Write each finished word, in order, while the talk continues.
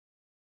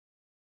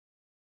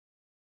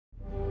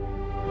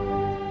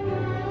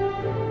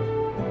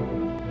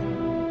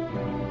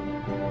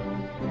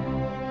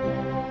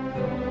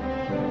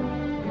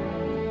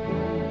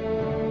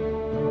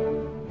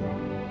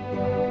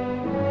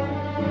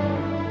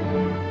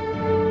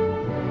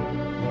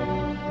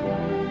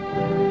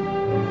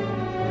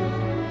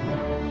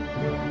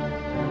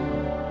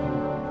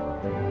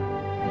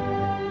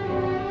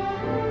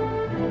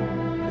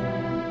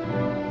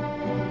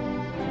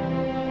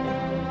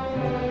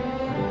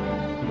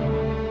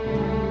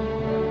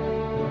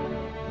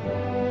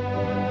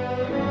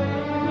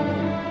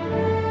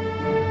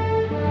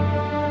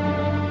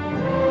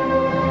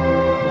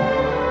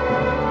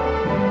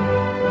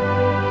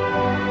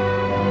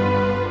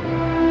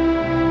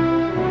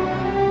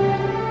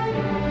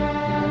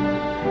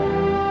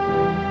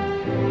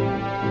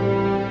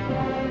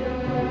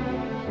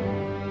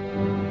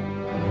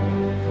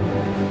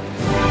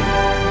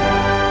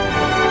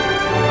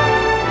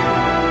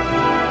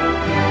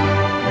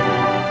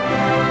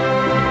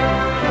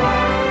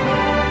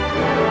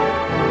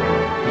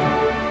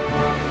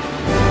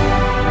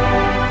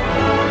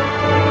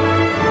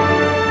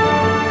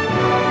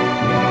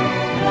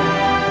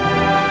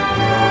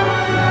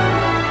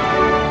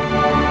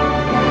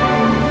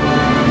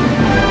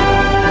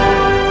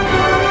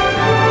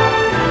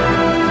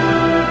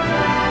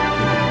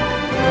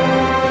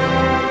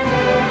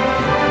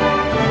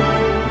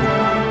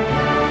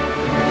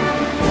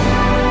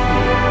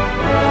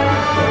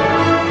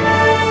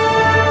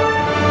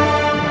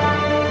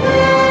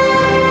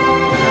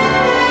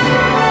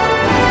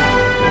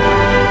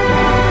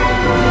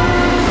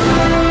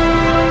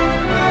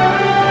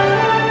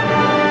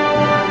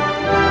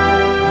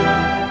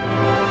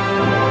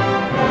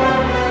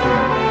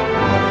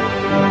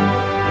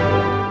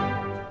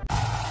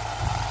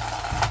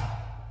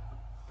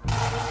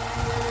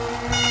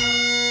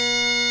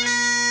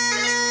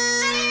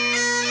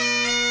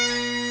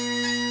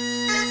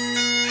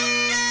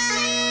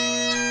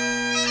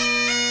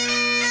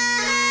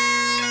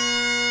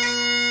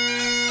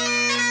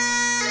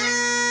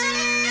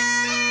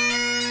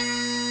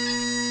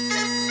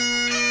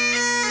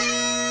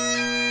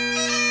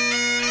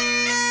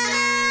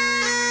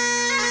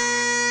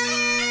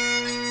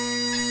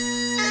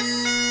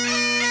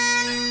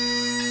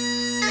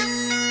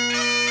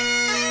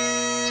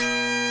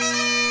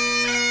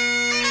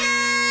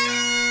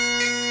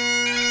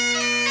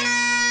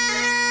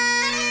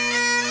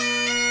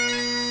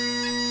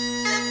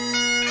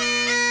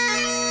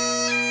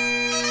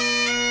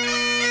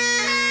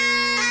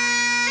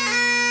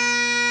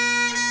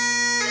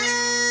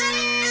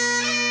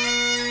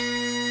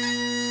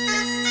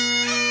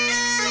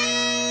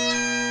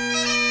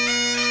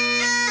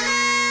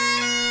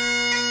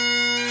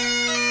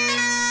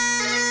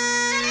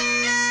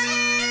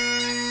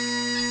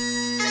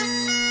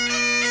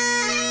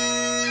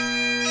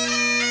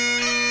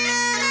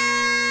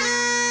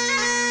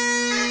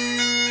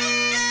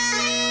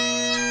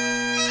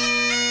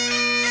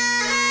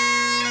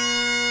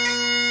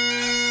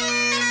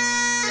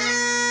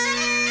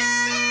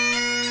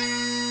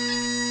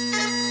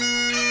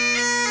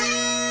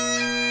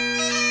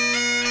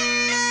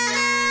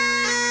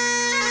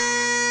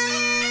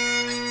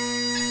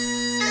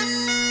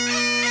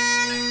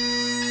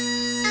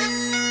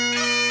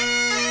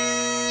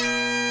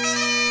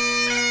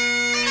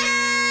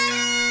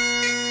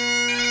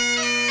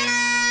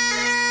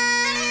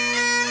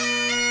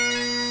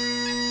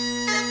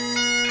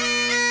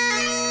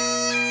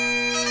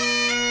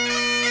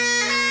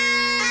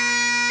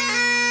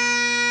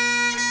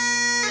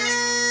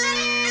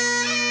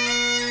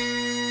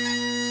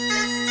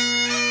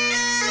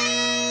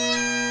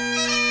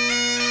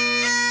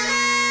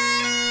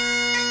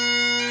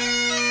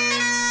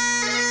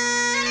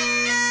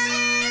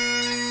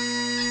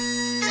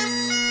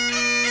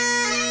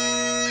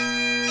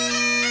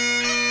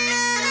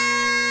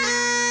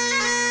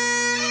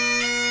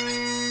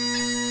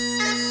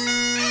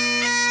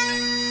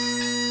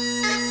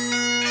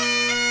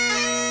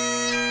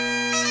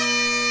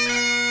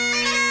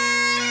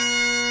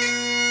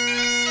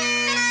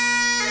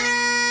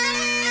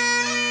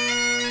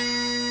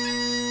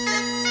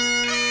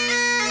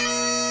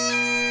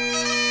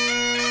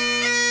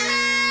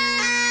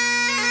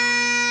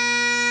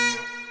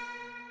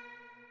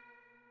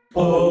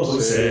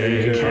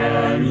say,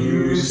 can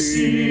you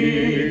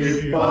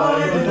see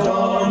by the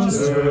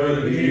dawn's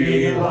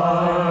early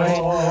light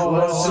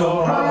what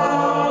so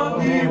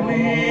proudly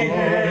we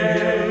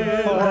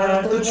hailed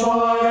at the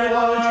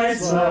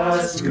twilight's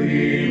last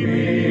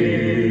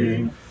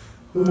gleaming,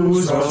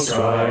 whose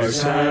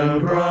stripes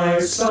and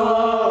bright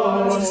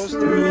stars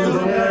through the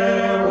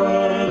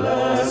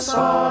perilous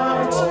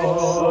fight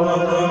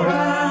o'er the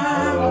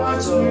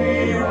ramparts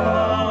we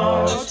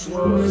watched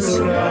was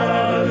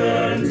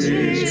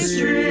gallantly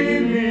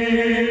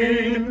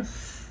streaming,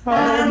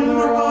 and the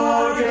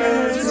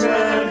rockets'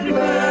 red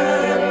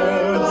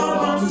glare, the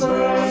bombs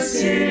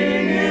bursting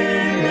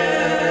in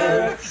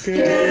air,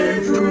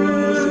 came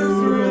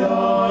through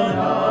the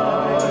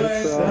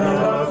night, and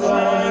our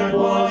flag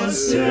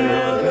was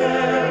still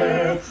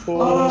there.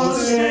 Oh,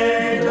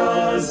 say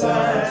does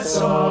that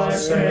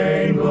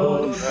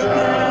star-spangled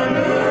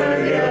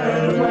banner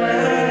yet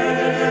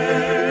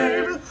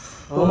wave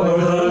o'er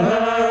the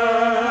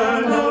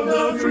land of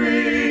the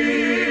free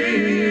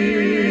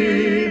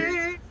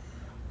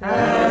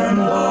and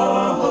the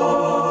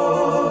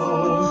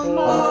home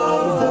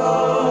of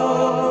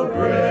the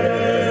brave.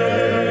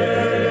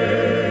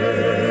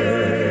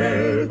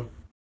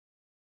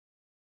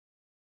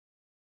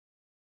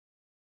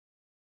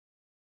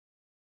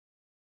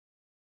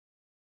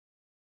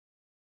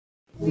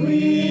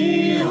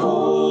 We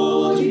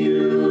hold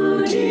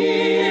you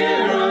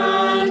dear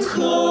and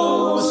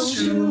close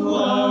to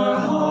our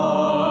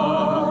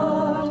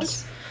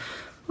hearts,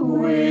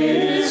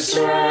 with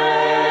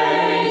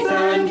strength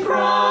and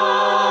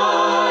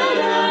pride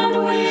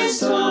and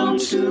wisdom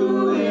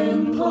to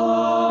impart.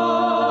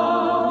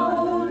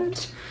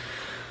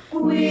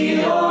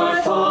 We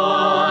are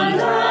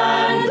fond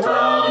and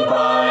bound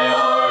by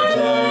our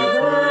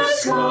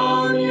diverse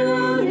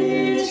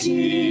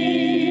community.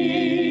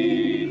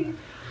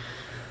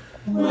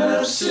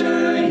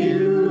 Webster,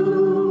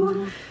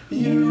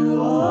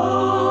 you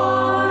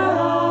are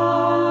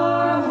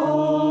our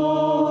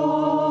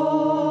home.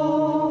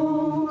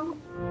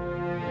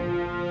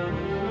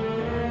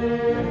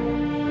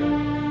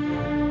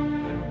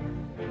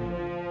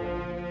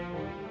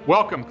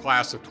 Welcome,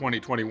 class of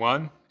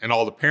 2021, and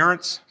all the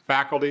parents,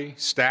 faculty,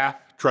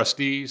 staff,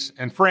 trustees,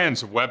 and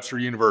friends of Webster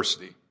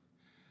University.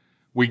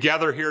 We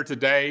gather here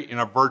today in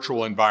a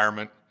virtual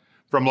environment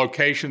from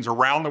locations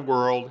around the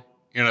world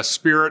in a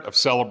spirit of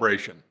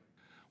celebration.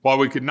 While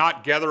we could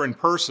not gather in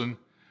person,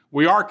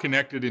 we are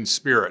connected in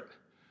spirit,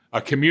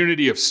 a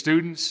community of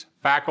students,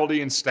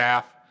 faculty, and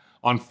staff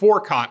on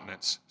 4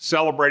 continents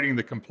celebrating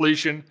the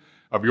completion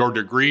of your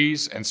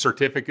degrees and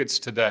certificates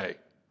today.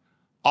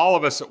 All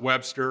of us at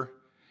Webster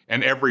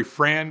and every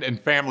friend and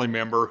family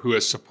member who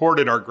has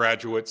supported our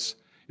graduates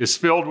is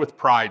filled with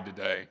pride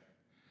today.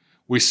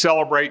 We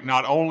celebrate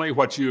not only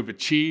what you have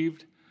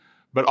achieved,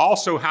 but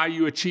also how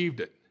you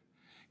achieved it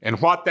and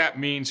what that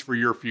means for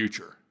your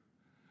future.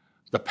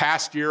 The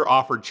past year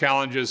offered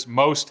challenges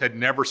most had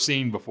never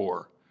seen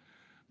before,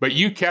 but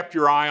you kept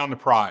your eye on the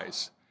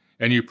prize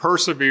and you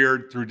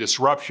persevered through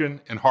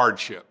disruption and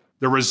hardship.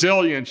 The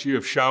resilience you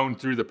have shown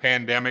through the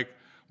pandemic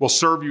will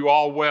serve you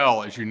all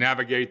well as you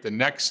navigate the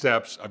next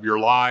steps of your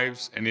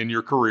lives and in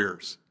your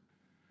careers.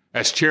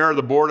 As chair of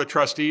the Board of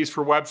Trustees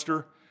for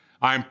Webster,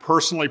 I am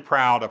personally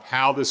proud of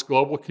how this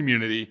global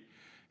community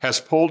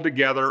has pulled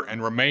together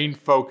and remained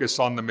focused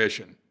on the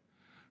mission,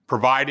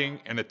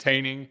 providing and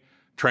attaining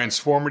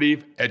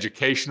transformative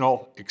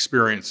educational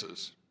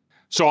experiences.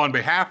 So on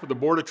behalf of the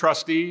Board of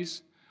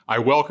Trustees, I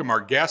welcome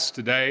our guests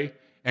today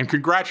and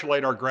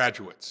congratulate our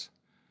graduates.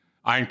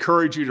 I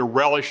encourage you to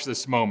relish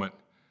this moment,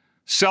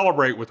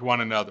 celebrate with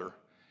one another,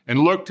 and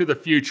look to the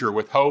future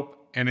with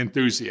hope and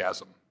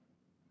enthusiasm.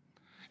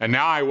 And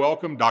now I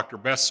welcome Dr.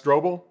 Beth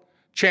Strobel,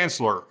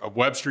 Chancellor of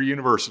Webster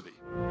University.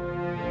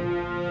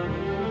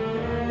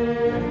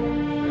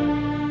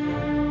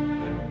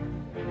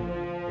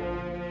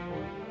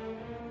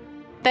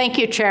 Thank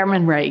you,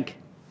 Chairman Raig.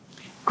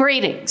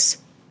 Greetings,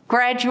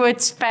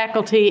 graduates,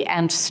 faculty,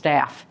 and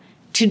staff.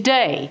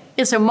 Today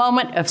is a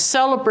moment of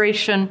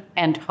celebration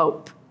and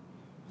hope.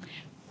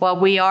 While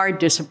we are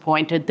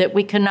disappointed that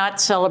we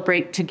cannot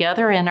celebrate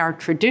together in our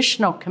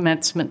traditional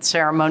commencement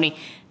ceremony,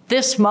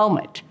 this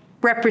moment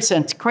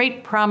represents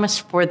great promise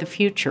for the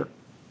future,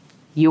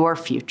 your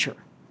future.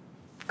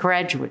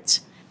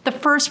 Graduates, the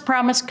first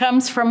promise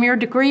comes from your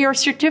degree or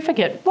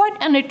certificate. What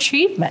an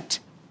achievement!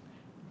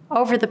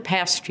 Over the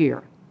past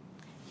year,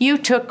 you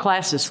took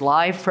classes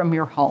live from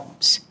your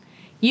homes.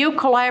 You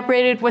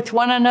collaborated with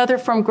one another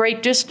from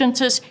great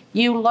distances.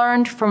 You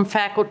learned from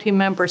faculty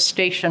members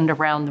stationed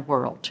around the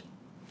world.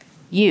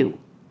 You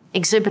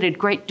exhibited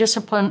great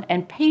discipline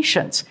and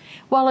patience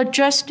while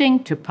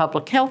adjusting to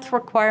public health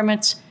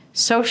requirements,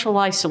 social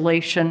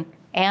isolation,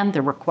 and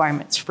the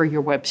requirements for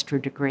your Webster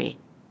degree.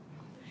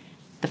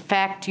 The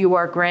fact you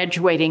are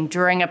graduating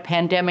during a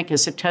pandemic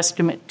is a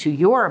testament to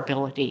your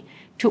ability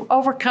to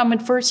overcome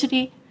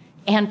adversity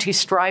and to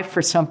strive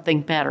for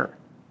something better.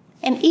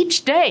 And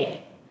each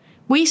day,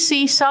 we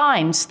see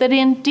signs that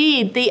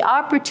indeed the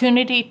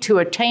opportunity to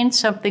attain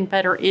something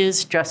better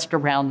is just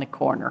around the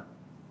corner.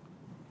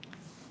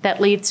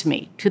 That leads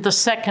me to the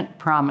second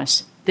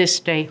promise this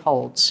day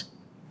holds: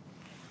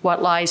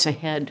 what lies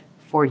ahead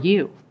for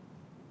you.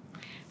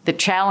 The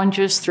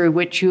challenges through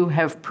which you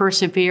have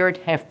persevered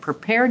have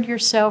prepared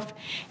yourself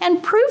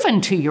and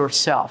proven to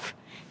yourself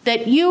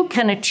that you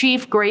can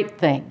achieve great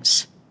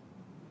things.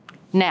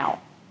 Now,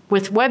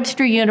 with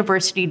Webster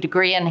University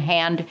degree in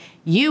hand,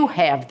 you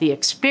have the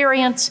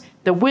experience,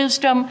 the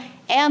wisdom,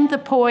 and the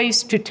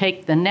poise to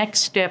take the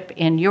next step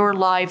in your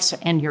lives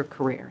and your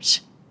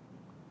careers.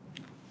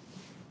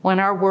 When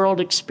our world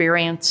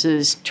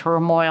experiences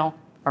turmoil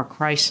or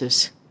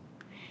crisis,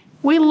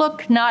 we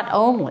look not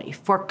only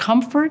for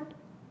comfort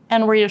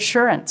and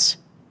reassurance,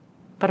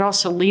 but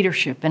also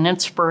leadership and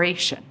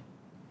inspiration.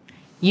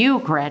 You,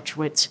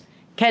 graduates,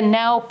 can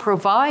now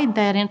provide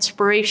that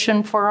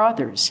inspiration for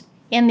others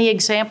in the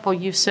example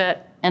you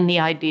set and the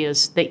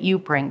ideas that you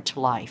bring to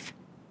life.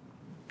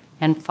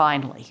 And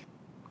finally,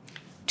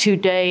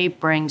 today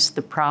brings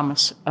the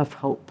promise of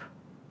hope.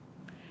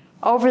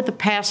 Over the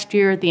past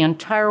year, the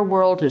entire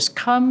world has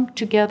come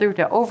together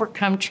to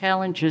overcome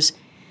challenges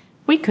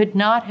we could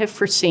not have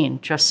foreseen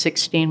just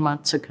 16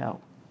 months ago.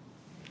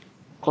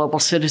 Global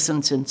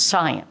citizens in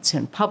science,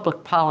 in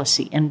public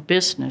policy, and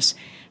business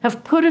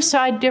have put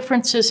aside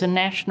differences in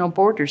national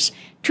borders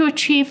to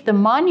achieve the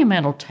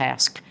monumental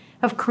task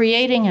of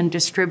creating and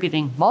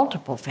distributing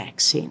multiple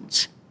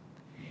vaccines.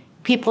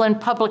 People in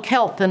public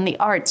health and the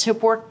arts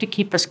have worked to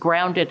keep us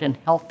grounded and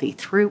healthy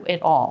through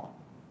it all.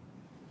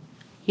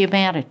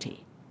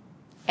 Humanity,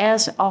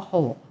 as a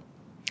whole,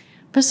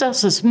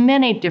 possesses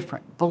many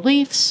different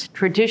beliefs,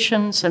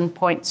 traditions, and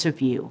points of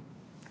view.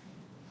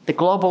 The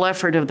global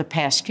effort of the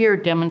past year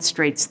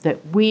demonstrates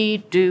that we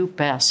do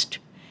best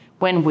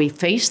when we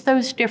face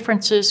those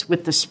differences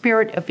with the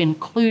spirit of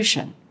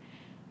inclusion,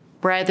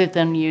 rather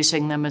than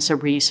using them as a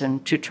reason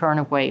to turn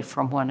away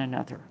from one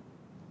another.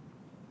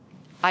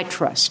 I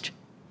trust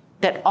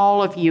that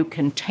all of you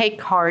can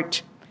take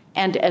heart,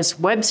 and as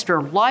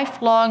Webster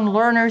lifelong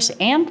learners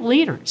and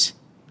leaders,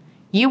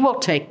 you will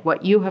take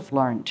what you have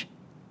learned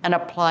and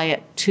apply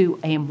it to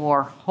a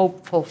more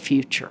hopeful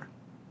future.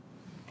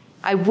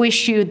 I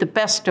wish you the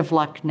best of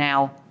luck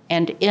now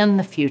and in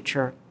the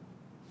future.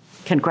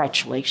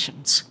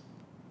 Congratulations.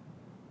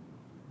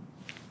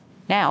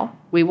 Now,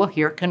 we will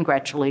hear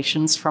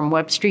congratulations from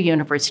Webster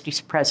University's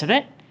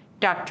president,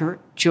 Dr.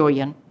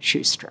 Julian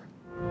Schuster.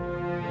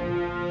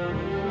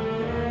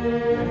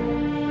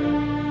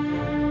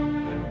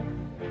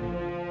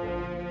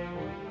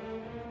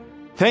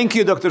 Thank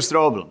you, Dr.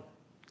 Strobel.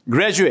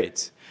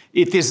 Graduates,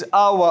 it is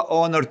our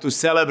honor to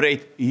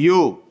celebrate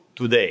you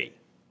today.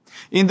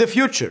 In the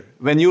future,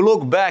 when you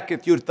look back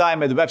at your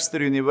time at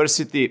Webster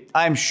University,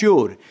 I'm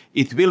sure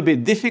it will be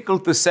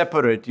difficult to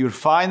separate your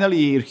final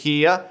year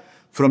here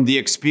from the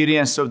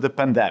experience of the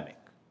pandemic.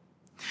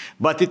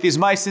 But it is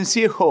my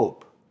sincere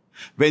hope,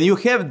 when you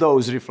have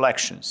those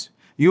reflections,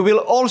 you will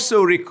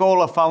also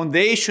recall a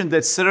foundation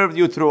that served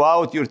you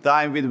throughout your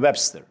time with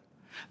Webster,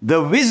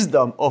 the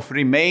wisdom of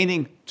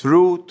remaining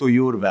true to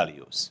your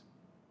values.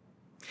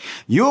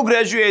 You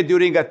graduate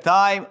during a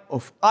time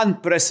of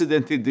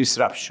unprecedented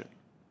disruption.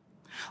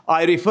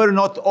 I refer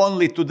not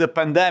only to the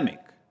pandemic,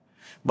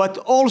 but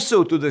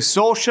also to the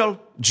social,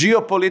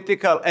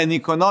 geopolitical, and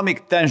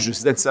economic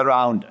tensions that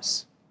surround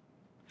us.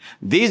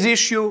 These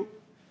issues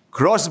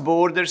cross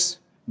borders,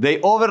 they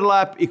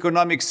overlap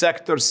economic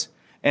sectors,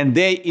 and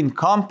they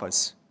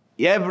encompass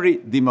every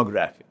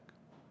demographic.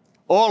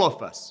 All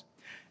of us,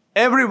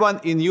 everyone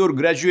in your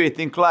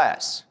graduating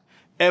class,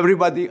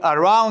 everybody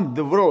around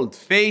the world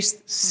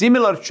faced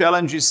similar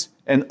challenges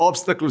and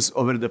obstacles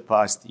over the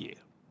past year.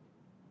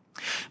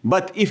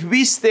 But if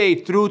we stay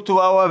true to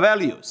our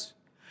values,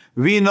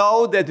 we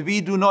know that we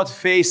do not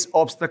face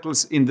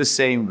obstacles in the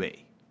same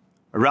way.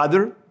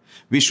 Rather,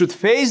 we should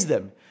face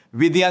them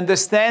with the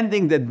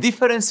understanding that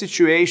different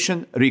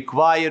situations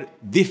require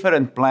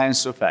different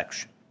plans of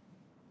action.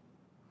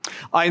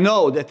 I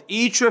know that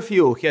each of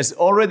you has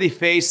already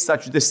faced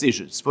such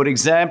decisions. For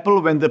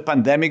example, when the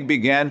pandemic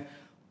began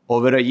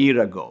over a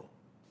year ago.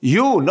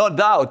 You, no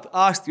doubt,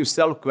 asked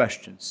yourself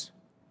questions.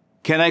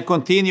 Can I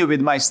continue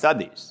with my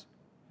studies?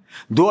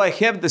 Do I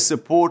have the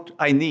support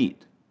I need?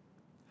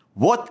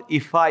 What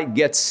if I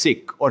get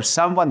sick or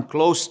someone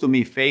close to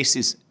me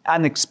faces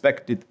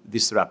unexpected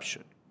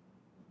disruption?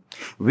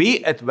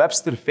 We at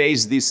Webster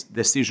face these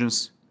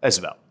decisions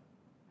as well.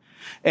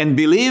 And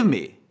believe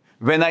me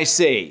when I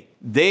say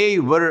they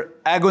were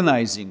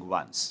agonizing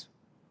ones.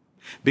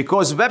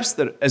 Because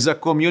Webster as a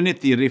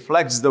community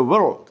reflects the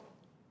world.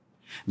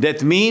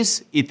 That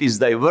means it is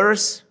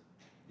diverse,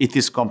 it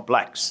is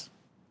complex.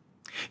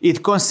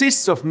 It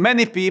consists of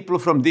many people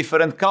from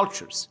different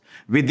cultures,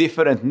 with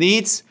different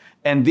needs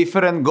and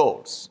different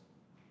goals.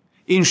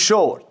 In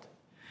short,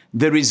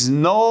 there is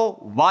no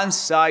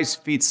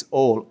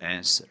one-size-fits-all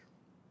answer.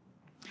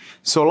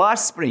 So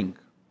last spring,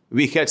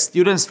 we had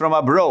students from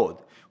abroad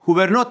who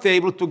were not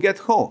able to get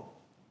home.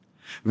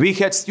 We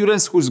had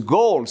students whose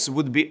goals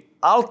would be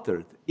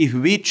altered if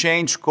we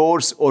changed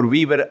course or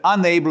we were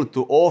unable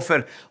to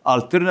offer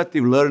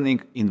alternative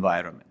learning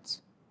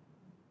environments.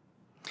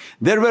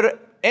 There were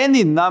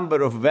any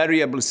number of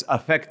variables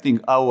affecting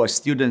our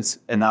students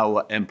and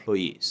our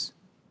employees.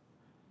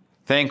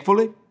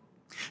 Thankfully,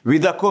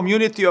 with a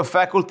community of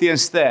faculty and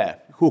staff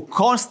who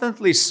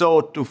constantly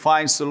sought to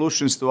find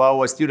solutions to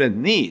our student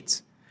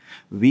needs,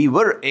 we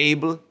were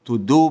able to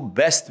do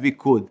best we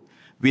could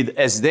with,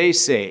 as they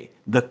say,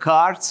 the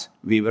cards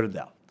we were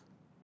dealt.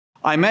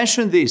 I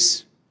mention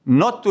this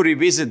not to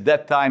revisit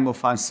that time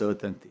of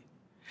uncertainty,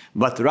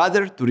 but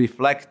rather to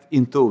reflect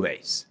in two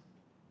ways.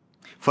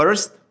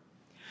 First,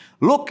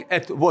 look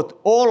at what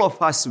all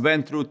of us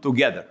went through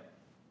together.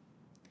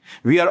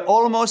 We are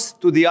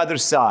almost to the other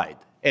side,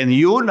 and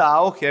you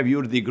now have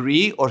your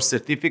degree or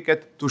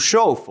certificate to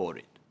show for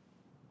it.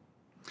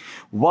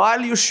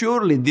 While you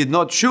surely did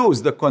not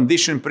choose the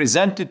condition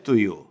presented to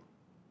you,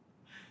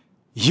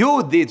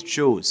 you did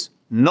choose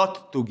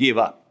not to give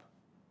up.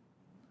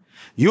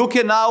 You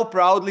can now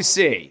proudly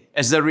say,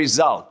 as a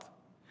result,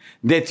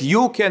 that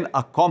you can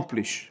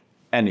accomplish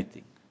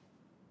anything.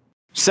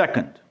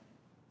 Second,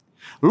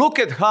 look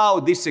at how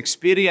this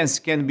experience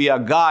can be a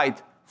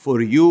guide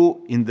for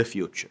you in the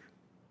future.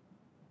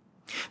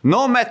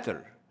 No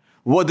matter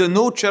what the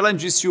new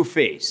challenges you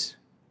face,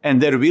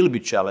 and there will be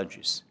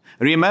challenges,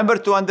 remember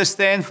to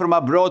understand from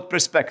a broad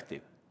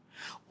perspective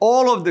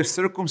all of the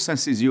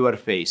circumstances you are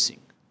facing.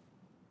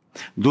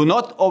 Do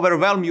not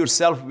overwhelm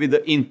yourself with the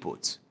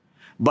inputs,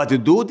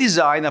 but do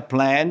design a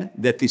plan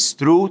that is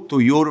true to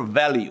your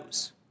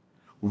values,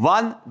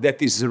 one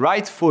that is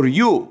right for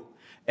you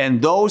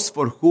and those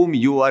for whom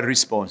you are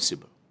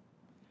responsible.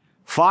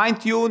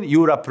 Fine-tune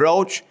your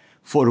approach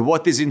for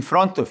what is in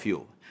front of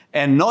you,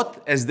 and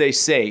not, as they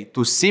say,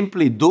 to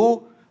simply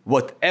do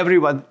what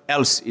everyone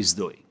else is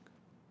doing.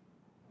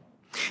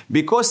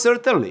 Because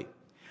certainly,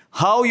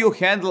 how you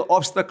handle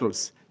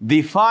obstacles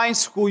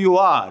defines who you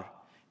are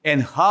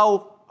and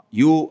how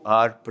you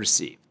are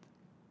perceived.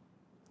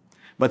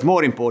 But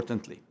more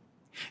importantly,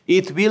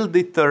 it will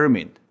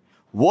determine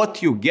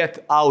what you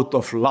get out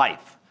of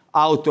life,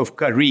 out of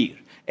career,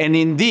 and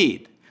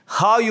indeed,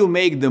 how you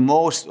make the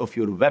most of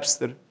your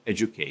Webster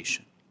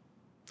education.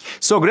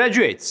 So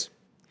graduates,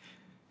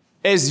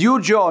 as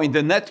you join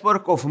the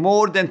network of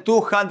more than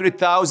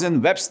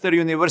 200,000 Webster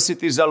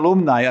University's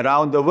alumni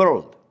around the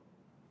world,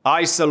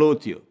 I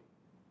salute you.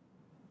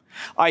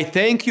 I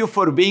thank you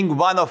for being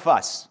one of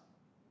us.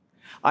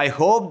 I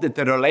hope that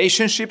the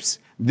relationships,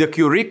 the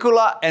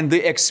curricula, and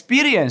the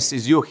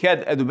experiences you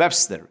had at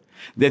Webster,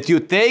 that you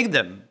take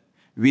them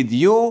with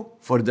you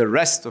for the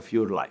rest of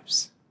your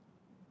lives.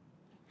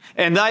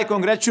 And I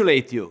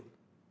congratulate you,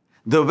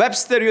 the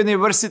Webster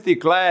University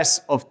class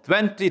of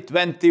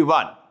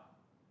 2021.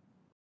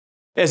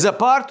 As a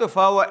part of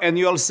our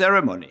annual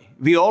ceremony,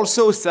 we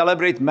also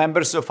celebrate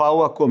members of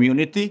our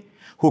community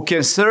who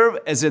can serve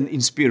as an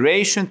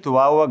inspiration to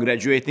our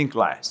graduating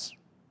class.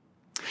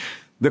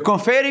 The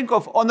conferring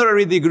of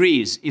honorary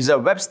degrees is a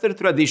Webster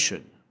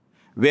tradition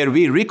where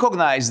we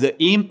recognize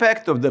the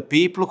impact of the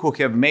people who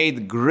have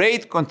made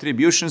great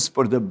contributions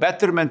for the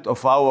betterment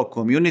of our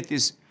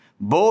communities,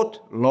 both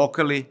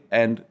locally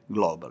and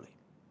globally.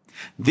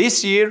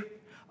 This year,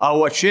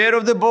 our chair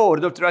of the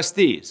Board of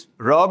Trustees,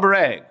 Rob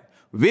Ragg,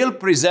 will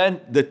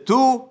present the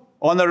two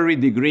honorary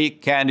degree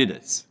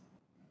candidates.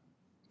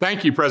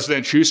 Thank you,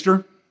 President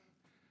Schuster.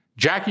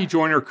 Jackie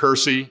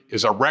Joyner-Kersee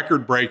is a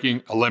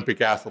record-breaking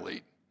Olympic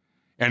athlete,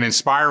 an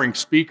inspiring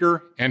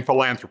speaker and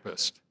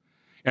philanthropist,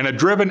 and a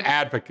driven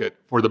advocate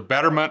for the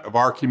betterment of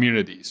our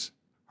communities.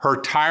 Her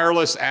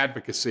tireless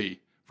advocacy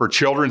for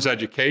children's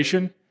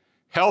education,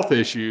 health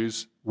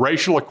issues,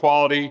 racial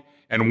equality,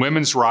 and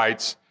women's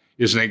rights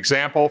is an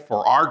example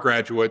for our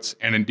graduates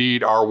and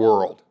indeed our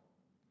world.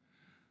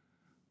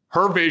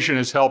 Her vision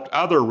has helped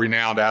other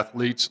renowned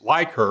athletes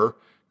like her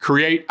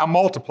create a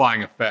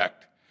multiplying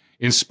effect,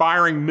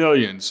 inspiring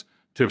millions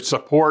to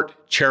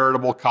support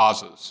charitable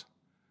causes.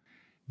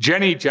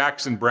 Jenny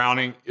Jackson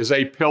Browning is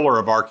a pillar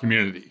of our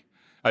community,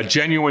 a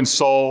genuine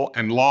soul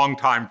and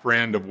longtime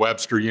friend of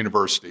Webster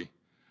University.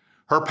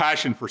 Her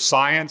passion for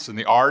science and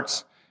the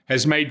arts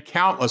has made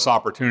countless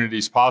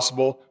opportunities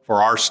possible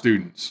for our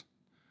students.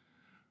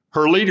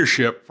 Her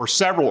leadership for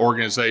several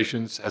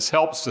organizations has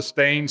helped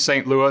sustain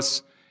St.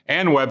 Louis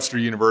and Webster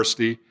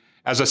University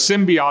as a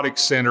symbiotic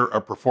center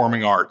of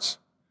performing arts.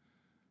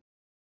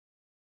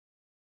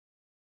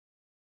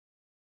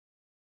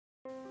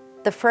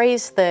 The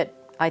phrase that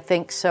I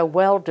think so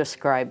well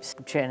describes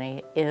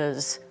Jenny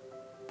is,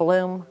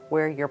 bloom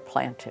where you're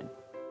planted.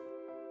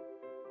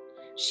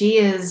 She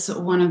is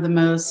one of the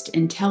most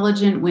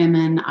intelligent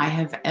women I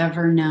have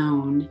ever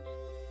known.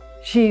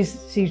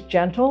 She's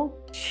gentle,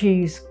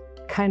 she's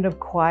kind of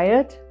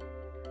quiet,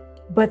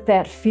 but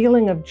that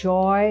feeling of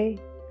joy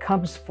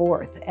comes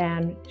forth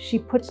and she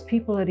puts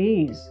people at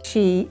ease.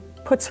 She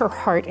puts her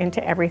heart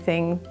into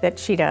everything that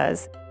she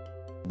does.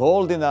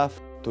 Bold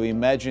enough to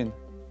imagine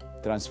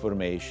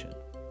transformation,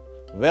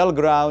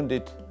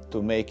 well-grounded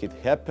to make it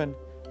happen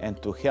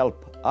and to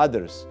help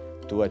others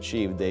to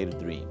achieve their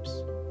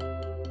dreams.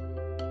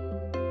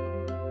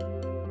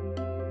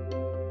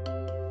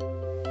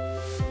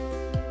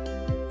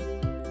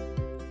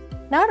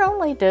 Not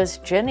only does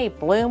Jenny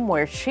bloom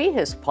where she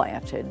has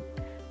planted,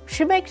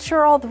 she makes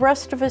sure all the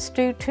rest of us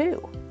do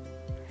too.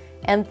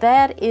 And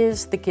that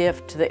is the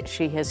gift that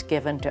she has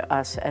given to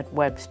us at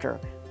Webster.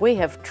 We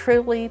have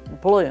truly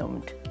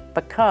bloomed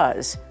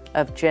because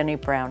of Jenny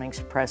Browning's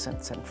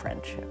presence and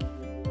friendship.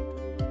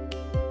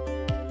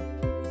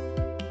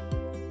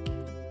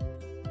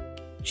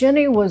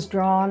 Jenny was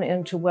drawn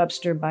into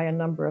Webster by a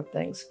number of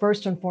things.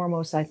 First and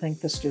foremost, I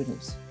think the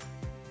students.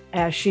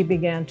 As she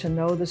began to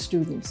know the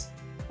students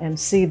and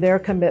see their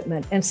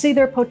commitment and see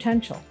their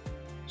potential.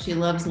 She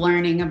loves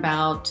learning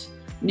about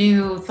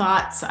new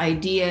thoughts,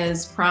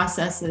 ideas,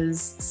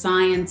 processes,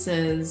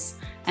 sciences,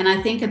 and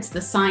I think it's the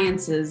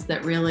sciences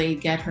that really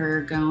get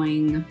her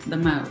going the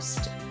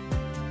most.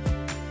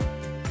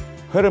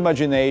 Her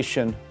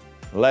imagination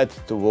led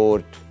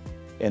toward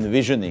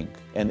envisioning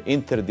an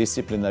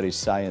interdisciplinary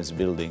science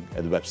building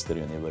at Webster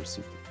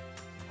University.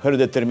 Her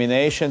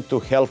determination to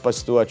help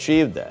us to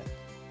achieve that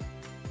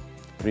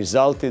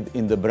resulted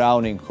in the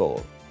Browning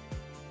Hall,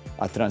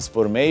 a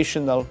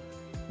transformational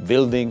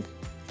building,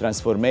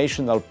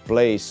 transformational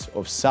place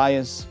of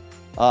science,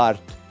 art,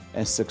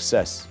 and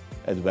success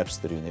at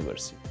Webster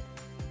University.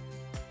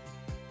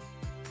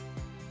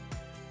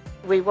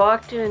 We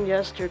walked in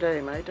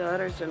yesterday, my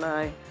daughters and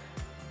I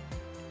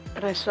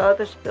saw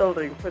this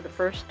building for the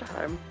first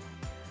time.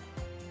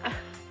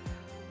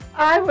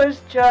 I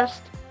was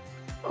just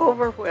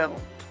overwhelmed.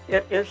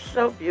 It is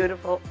so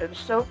beautiful and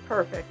so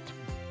perfect.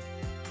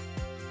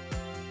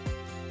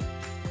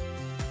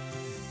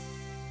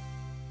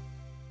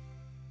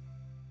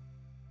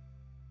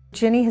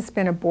 Jenny has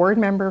been a board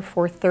member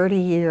for 30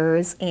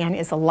 years and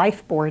is a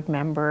life board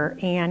member.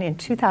 And in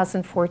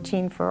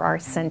 2014, for our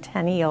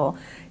centennial,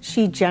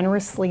 she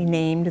generously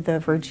named the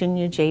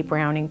Virginia J.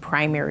 Browning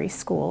Primary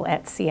School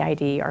at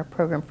CID, our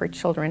program for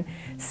children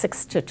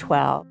 6 to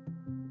 12.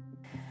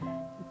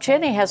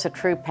 Jenny has a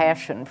true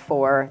passion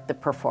for the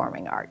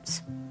performing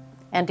arts,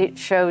 and it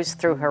shows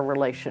through her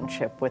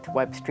relationship with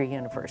Webster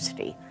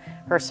University,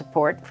 her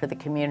support for the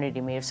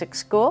Community Music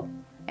School,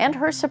 and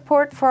her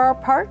support for our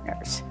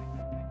partners.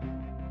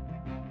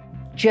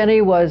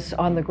 Jenny was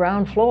on the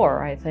ground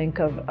floor, I think,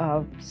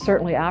 of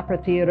certainly opera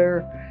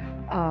theater,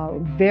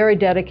 very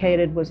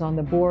dedicated, was on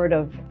the board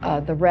of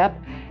the rep.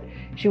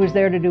 She was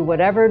there to do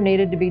whatever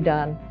needed to be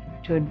done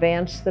to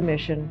advance the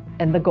mission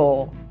and the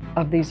goal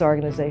of these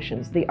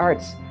organizations. The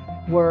arts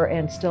were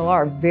and still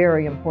are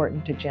very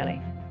important to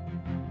Jenny.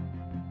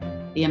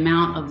 The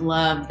amount of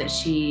love that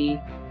she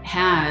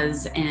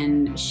has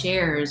and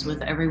shares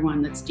with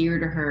everyone that's dear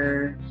to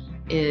her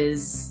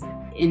is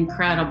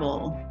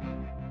incredible.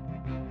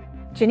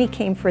 Jenny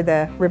came for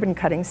the ribbon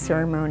cutting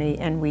ceremony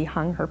and we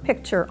hung her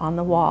picture on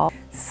the wall.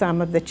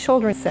 Some of the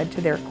children said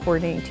to their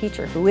coordinating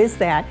teacher, "Who is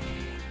that?"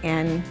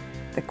 And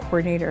the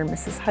coordinator,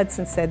 Mrs.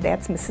 Hudson, said,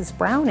 "That's Mrs.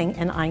 Browning,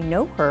 and I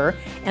know her,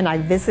 and I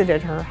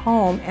visited her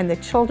home." And the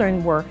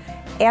children were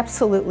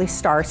absolutely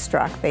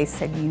starstruck. They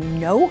said, "You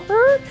know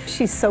her?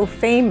 She's so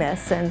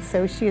famous." And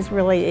so she is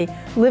really a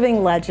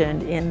living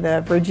legend in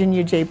the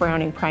Virginia J.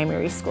 Browning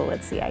Primary School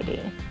at CID.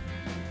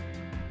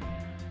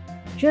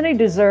 Jenny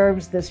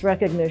deserves this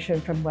recognition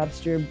from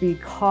Webster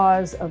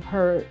because of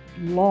her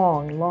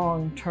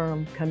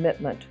long-term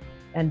commitment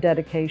and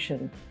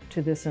dedication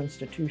to this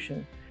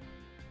institution.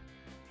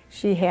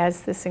 She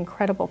has this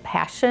incredible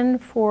passion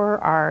for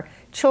our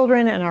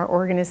children and our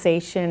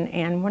organization,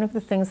 and one of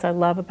the things I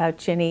love about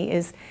Jenny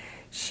is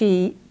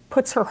she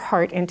puts her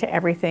heart into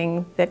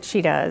everything that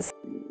she does.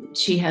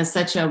 She has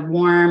such a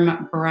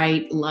warm,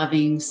 bright,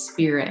 loving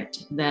spirit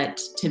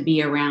that to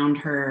be around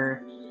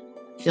her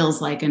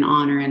feels like an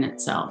honor in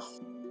itself.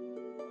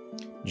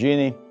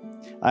 Jeannie,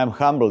 I am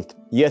humbled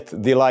yet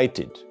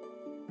delighted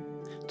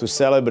to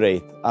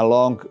celebrate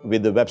along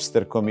with the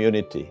Webster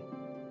community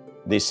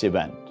this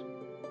event.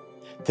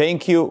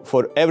 Thank you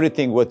for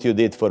everything what you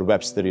did for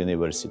Webster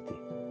University.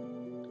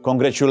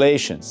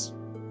 Congratulations,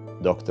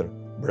 Dr.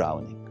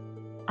 Browning.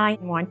 I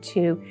want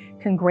to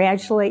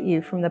congratulate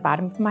you from the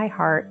bottom of my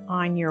heart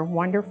on your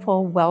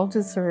wonderful,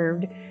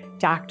 well-deserved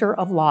Doctor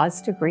of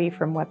Laws degree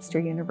from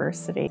Webster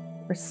University.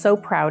 We're so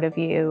proud of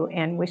you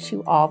and wish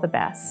you all the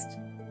best.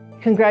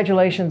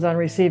 Congratulations on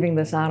receiving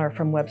this honor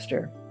from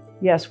Webster.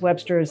 Yes,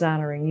 Webster is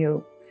honoring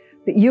you,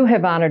 but you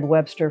have honored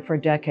Webster for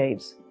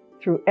decades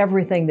through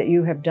everything that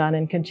you have done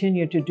and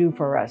continue to do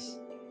for us.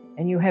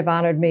 And you have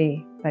honored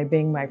me by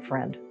being my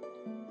friend.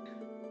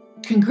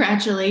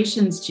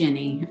 Congratulations,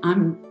 Jenny.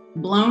 I'm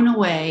blown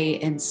away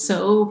and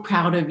so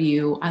proud of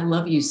you. I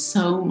love you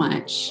so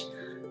much.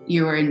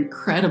 You are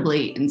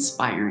incredibly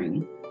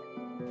inspiring.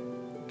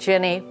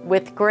 Jenny,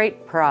 with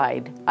great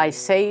pride, I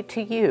say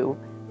to you,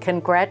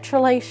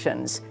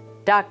 congratulations,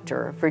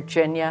 Dr.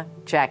 Virginia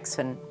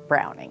Jackson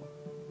Browning.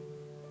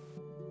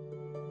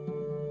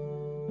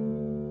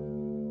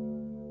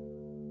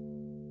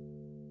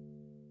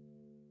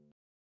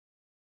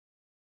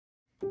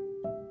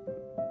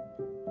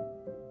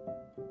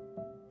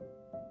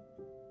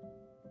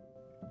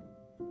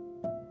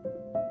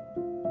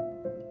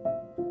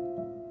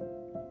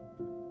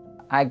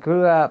 I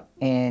grew up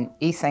in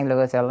East St.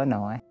 Louis,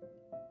 Illinois.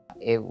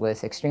 It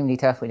was extremely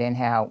tough. We didn't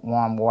have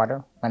warm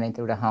water running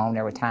through the home.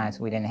 There were times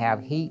we didn't have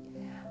heat,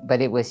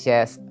 but it was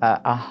just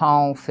a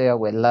home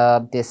filled with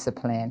love,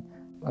 discipline,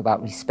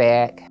 about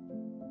respect,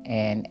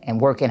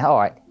 and working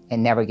hard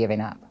and never giving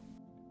up.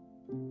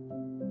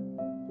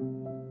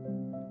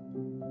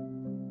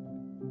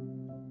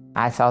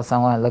 I saw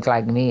someone look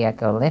like me at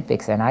the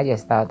Olympics, and I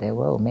just thought that,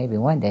 whoa, maybe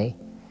one day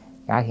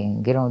I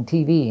can get on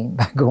TV and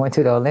go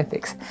into the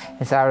Olympics.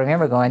 And so I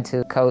remember going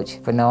to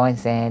Coach Fanoy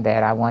saying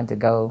that I wanted to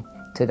go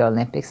to the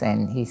Olympics,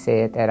 and he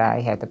said that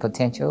I had the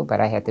potential, but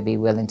I had to be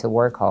willing to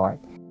work hard.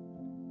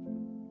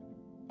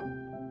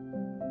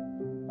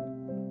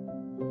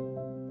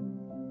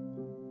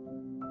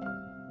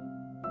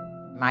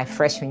 My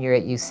freshman year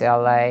at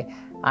UCLA,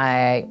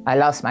 I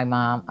lost my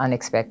mom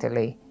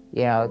unexpectedly,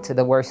 to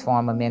the worst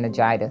form of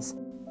meningitis.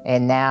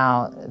 And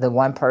now the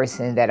one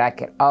person that I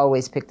could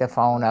always pick the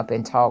phone up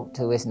and talk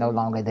to is no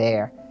longer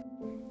there.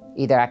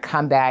 Either I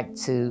come back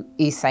to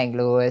East St.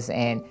 Louis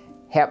and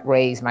help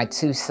raise my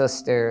two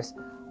sisters,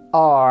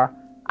 or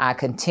I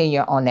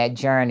continue on that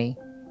journey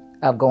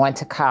of going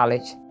to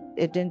college.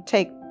 It didn't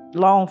take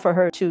long for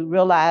her to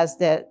realize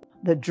that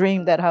the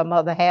dream that her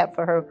mother had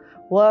for her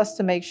was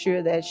to make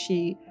sure that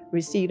she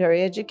received her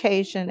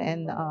education,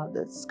 and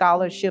the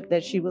scholarship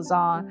that she was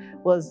on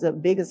was the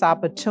biggest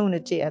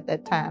opportunity at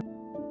that time.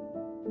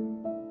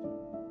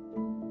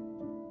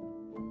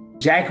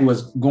 Jackie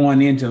was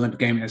going into the Olympic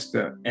Games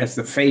as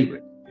the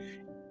favorite,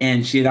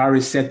 and she had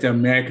already set the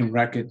American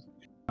record.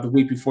 The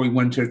week before he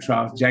went to the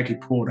trials, Jackie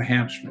pulled a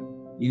hamstring.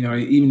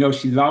 Even though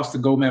she lost the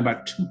gold medal by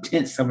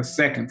 0.2 of a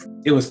second,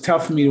 it was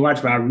tough for me to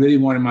watch, but I really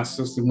wanted my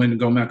sister to win the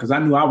gold medal because I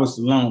knew I was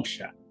the long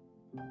shot.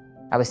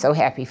 I was so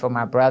happy for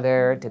my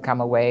brother to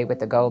come away with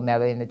the gold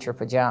medal in the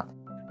triple jump.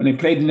 When they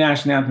played the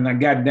national anthem, I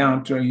got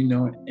down to her,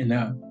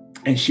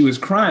 and she was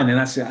crying, and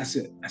I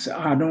said,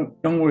 "Oh,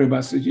 don't worry about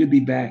it, sis, you'll be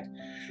back."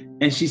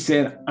 And she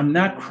said, "I'm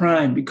not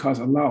crying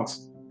because I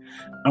lost.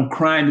 I'm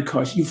crying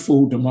because you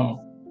fooled them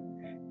all."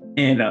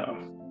 And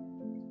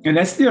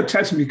that still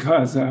touched me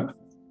because that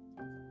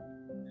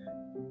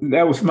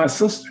was my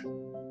sister.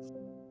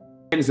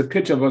 And it's a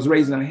picture of us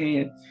raising our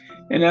hand.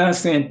 And I was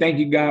saying, "Thank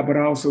you, God," but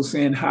also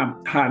saying, hi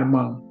to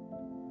Mom.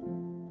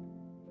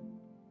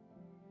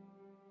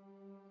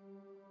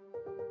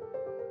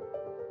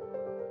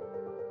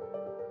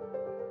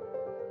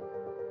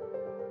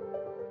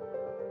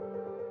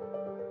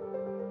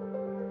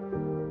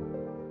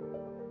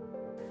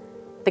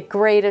 The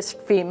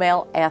greatest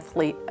female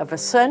athlete of a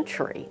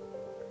century.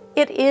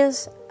 It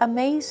is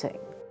amazing.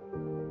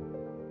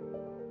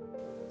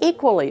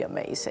 Equally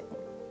amazing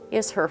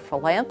is her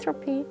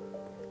philanthropy,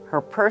 her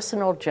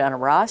personal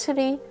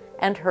generosity,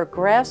 and her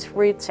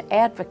grassroots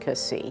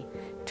advocacy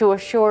to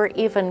assure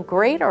even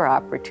greater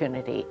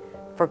opportunity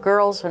for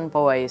girls and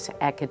boys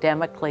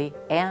academically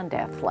and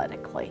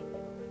athletically.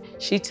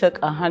 She took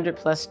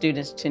 100+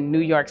 students to New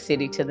York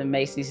City to the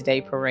Macy's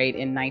Day Parade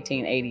in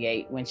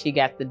 1988 when she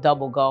got the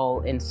double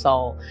gold in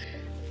Seoul.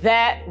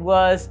 That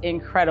was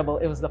incredible.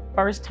 It was the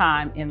first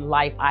time in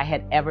life I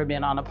had ever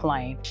been on a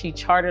plane. She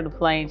chartered a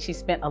plane. She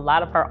spent a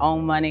lot of her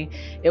own money.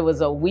 It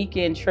was a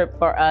weekend trip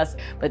for us,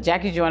 but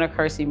Jackie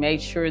Joyner-Kersee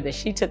made sure that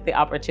she took the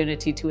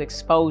opportunity to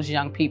expose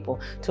young people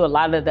to a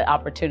lot of the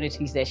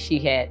opportunities that she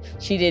had.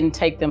 She didn't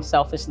take them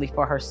selfishly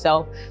for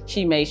herself.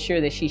 She made sure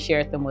that she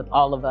shared them with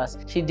all of us.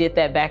 She did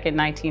that back in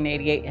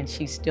 1988, and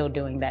she's still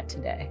doing that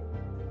today.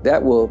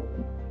 That will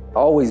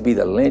always be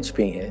the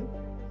linchpin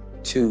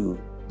to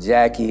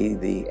Jackie,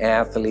 the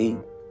athlete,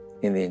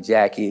 and then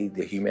Jackie,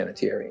 the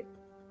humanitarian.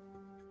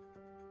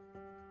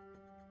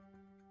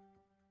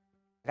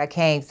 I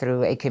came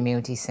through a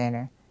community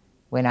center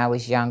when I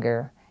was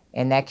younger,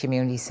 and that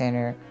community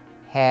center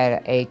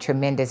had a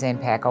tremendous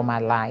impact on my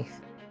life.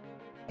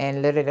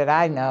 And little did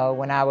I know,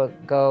 when I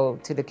would go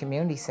to the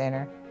community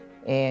center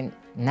in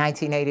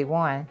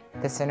 1981,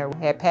 the center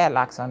had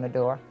padlocks on the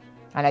door.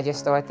 And I just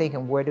started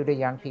thinking, where do the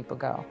young people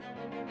go?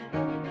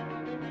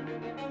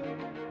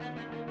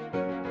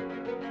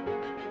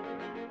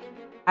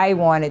 I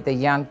wanted the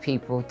young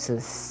people to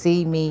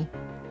see me,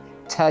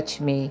 touch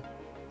me,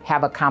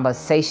 have a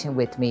conversation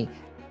with me.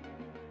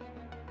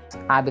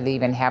 I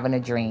believe in having a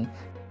dream.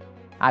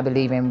 I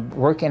believe in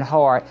working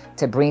hard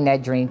to bring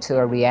that dream to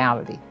a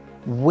reality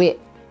with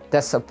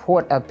the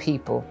support of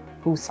people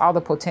who saw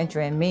the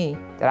potential in me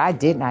that I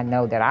did not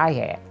know that I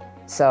had.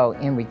 So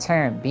in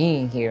return,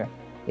 being here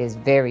is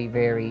very,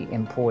 very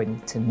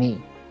important to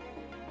me.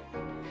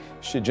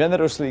 She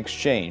generously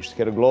exchanged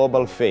her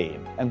global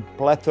fame and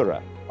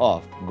plethora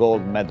of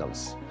gold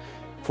medals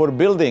for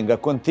building a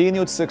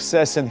continued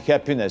success and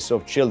happiness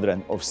of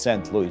children of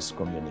St. Louis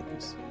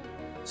communities.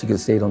 She could have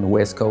stayed on the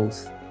West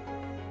Coast.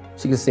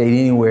 She could have stayed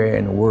anywhere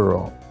in the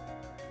world,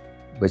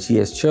 but she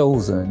has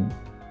chosen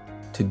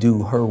to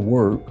do her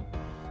work,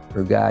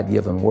 her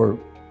God-given work,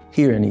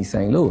 here in East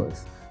St.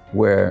 Louis,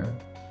 where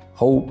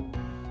hope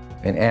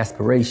and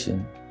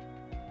aspiration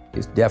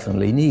is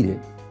definitely needed.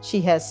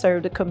 She has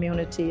served the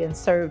community and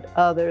served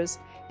others,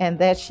 and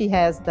that she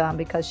has done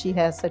because she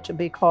has such a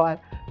big heart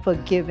for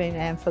giving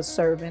and for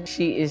serving.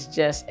 She is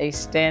just a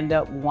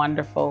stand-up,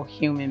 wonderful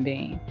human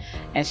being.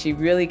 And she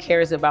really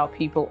cares about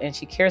people, and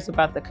she cares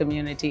about the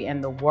community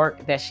and the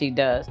work that she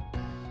does.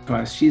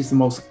 Because she's the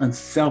most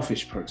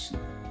unselfish person.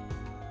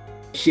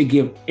 She'll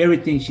give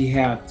everything she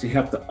has to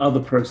help the other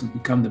person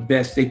become the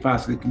best they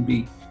possibly can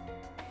be.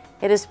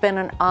 It has been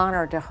an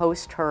honor to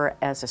host her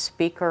as a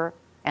speaker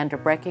and to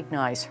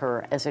recognize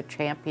her as a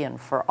champion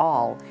for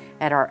all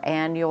at our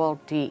annual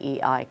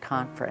DEI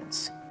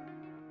conference.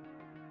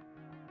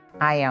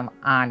 I am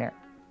honored.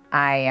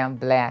 I am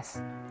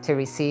blessed to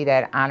receive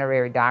that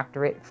honorary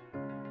doctorate.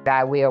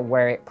 I will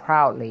wear it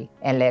proudly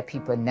and let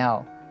people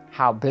know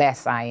how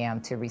blessed I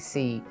am to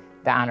receive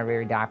the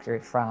honorary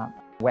doctorate from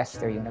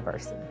Webster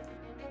University.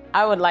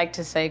 I would like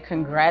to say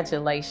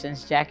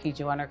congratulations, Jackie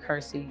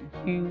Joyner-Kersee.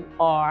 You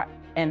are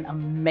an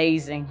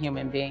amazing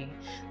human being.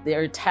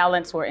 Your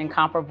talents were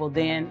incomparable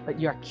then, but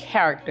your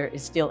character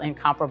is still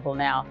incomparable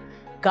now.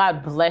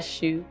 God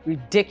bless you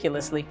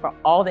ridiculously for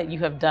all that you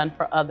have done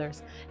for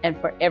others and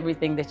for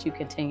everything that you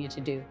continue to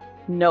do.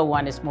 No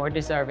one is more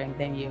deserving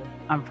than you.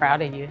 I'm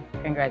proud of you.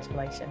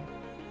 Congratulations.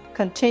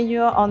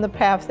 Continue on the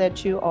path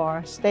that you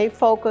are. Stay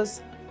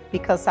focused,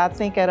 because I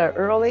think at an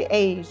early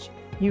age,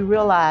 you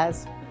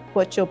realize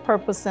what your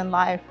purpose in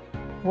life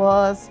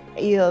was,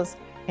 is,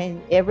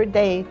 and every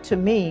day, to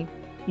me,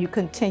 you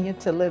continue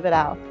to live it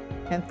out.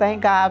 And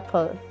thank God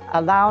for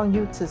allowing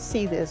you to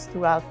see this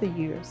throughout the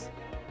years.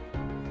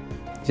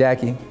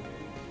 Jackie,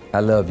 I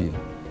love you.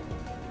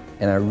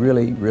 And I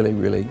really, really,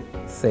 really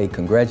say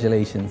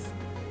congratulations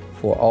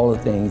for all the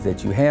things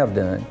that you have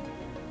done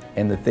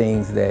and the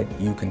things that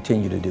you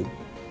continue to do.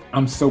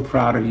 I'm so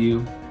proud of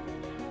you.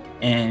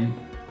 And,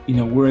 you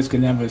know, words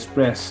can never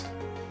express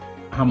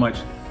how much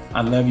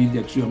I love you,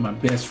 that you're my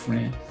best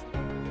friend.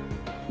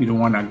 You're the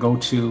one I go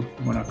to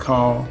when I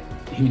call,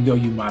 even though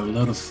you're my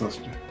little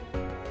sister.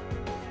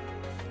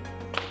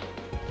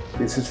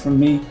 This is from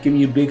me, giving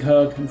you a big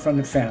hug and from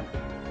the family.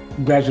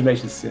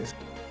 Congratulations, sis.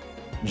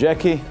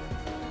 Jackie,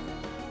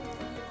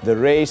 the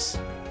race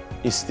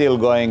is still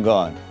going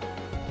on,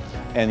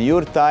 and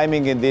your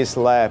timing in this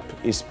lap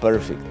is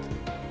perfect.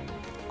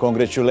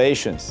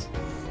 Congratulations,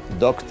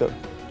 Dr.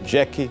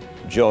 Jackie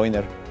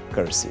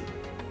Joyner-Kersee.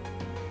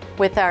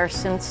 With our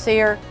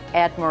sincere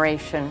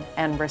admiration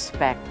and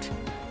respect,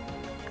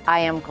 I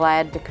am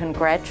glad to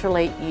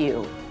congratulate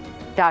you,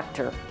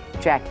 Dr.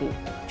 Jackie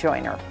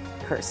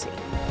Joyner-Kersee.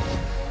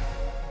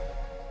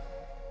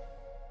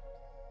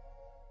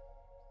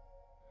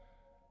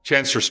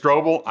 Chancellor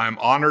Strobel, I'm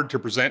honored to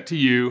present to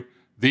you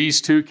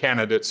these two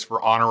candidates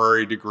for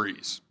honorary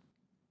degrees.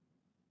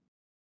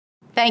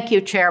 Thank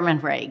you, Chairman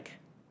Raig.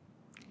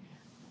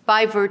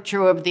 By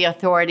virtue of the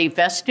authority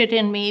vested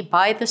in me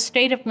by the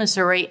state of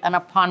Missouri and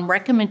upon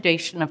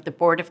recommendation of the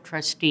Board of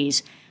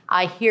Trustees,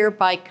 I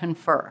hereby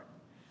confer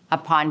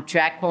upon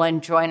Jacqueline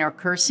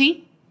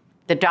Joyner-Kersee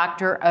the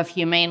Doctor of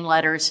Humane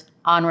Letters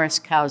honoris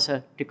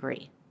causa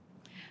degree.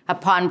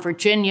 Upon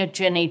Virginia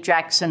Jenny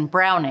Jackson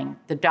Browning,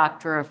 the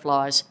Doctor of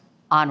Laws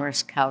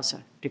honoris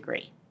causa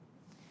degree.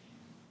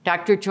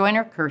 Dr.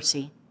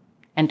 Joyner-Kersee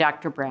and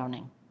Dr.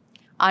 Browning,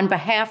 on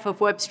behalf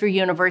of Webster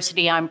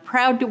University, I'm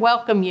proud to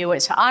welcome you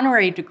as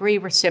honorary degree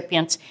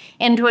recipients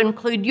and to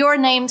include your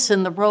names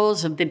in the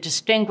rolls of the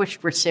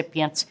distinguished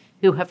recipients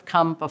who have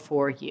come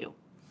before you.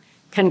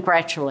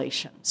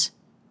 Congratulations.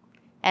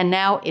 And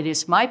now it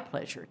is my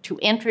pleasure to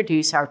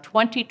introduce our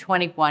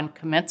 2021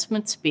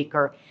 commencement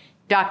speaker,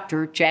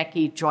 Dr.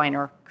 Jackie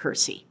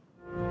Joyner-Kersee.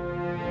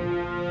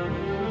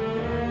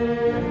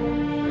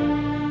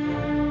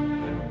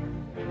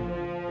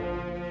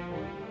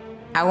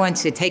 I want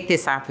to take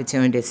this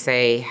opportunity to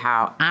say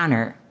how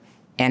honored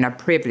and a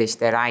privilege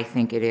that I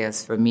think it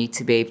is for me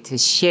to be able to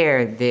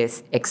share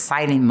this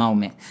exciting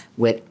moment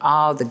with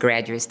all the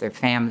graduates, their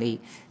family,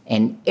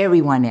 and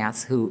everyone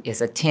else who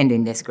is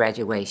attending this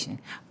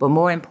graduation. But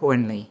more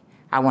importantly,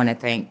 I want to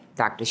thank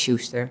Dr.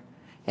 Schuster,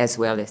 as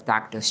well as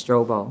Dr.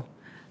 Strobel,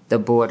 the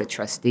Board of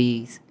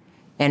Trustees,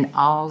 and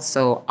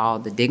also all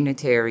the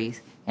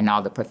dignitaries and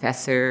all the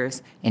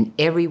professors and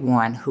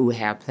everyone who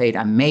have played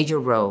a major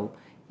role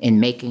in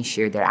making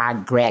sure that our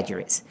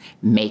graduates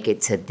make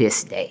it to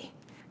this day.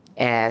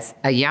 As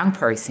a young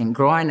person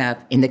growing up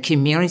in the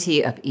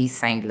community of East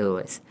St.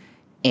 Louis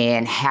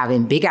and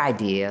having big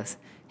ideas,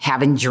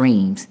 having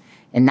dreams,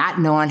 and not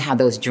knowing how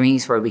those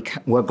dreams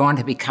were going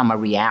to become a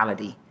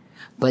reality,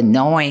 but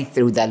knowing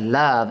through the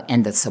love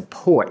and the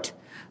support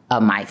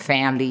of my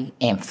family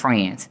and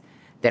friends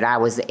that I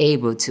was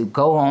able to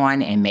go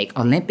on and make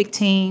Olympic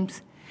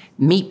teams,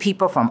 meet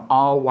people from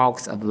all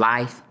walks of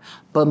life,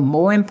 but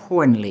more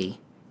importantly,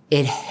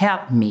 it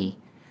helped me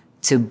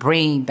to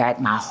bring back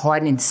my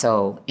heart and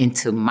soul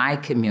into my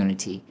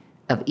community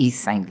of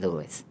East St.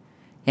 Louis.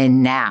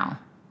 And now,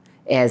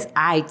 as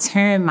I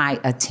turn my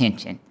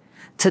attention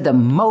to the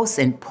most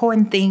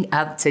important thing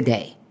of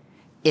today,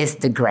 is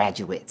the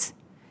graduates,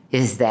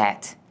 is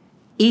that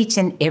each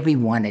and every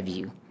one of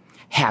you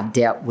have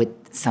dealt with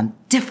some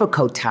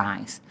difficult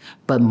times,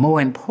 but more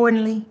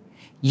importantly,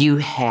 you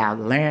have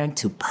learned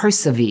to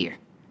persevere.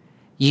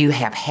 You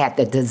have had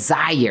the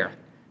desire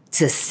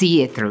to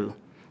see it through,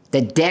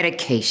 the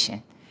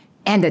dedication,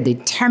 and the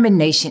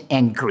determination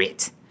and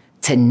grit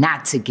to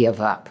not to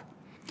give up.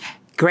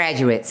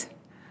 Graduates,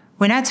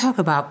 when I talk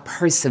about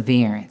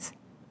perseverance,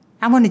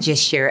 I want to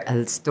just share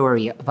a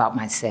story about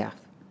myself.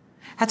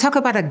 I talk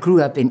about I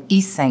grew up in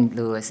East St.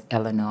 Louis,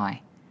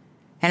 Illinois,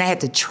 and I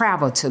had to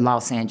travel to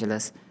Los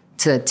Angeles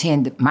to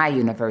attend my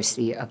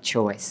university of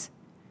choice.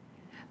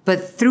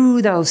 But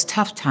through those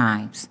tough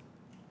times,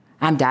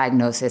 I'm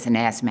diagnosed as an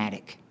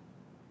asthmatic.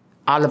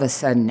 All of a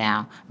sudden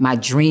now, my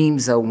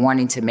dreams of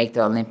wanting to make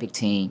the Olympic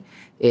team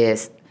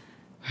is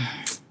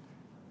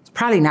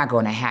probably not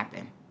going to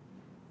happen.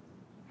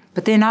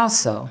 But then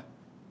also,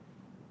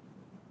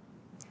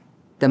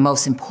 the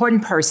most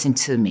important person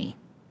to me,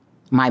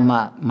 my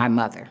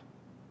mother.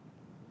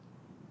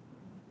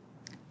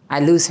 I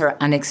lose her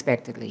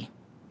unexpectedly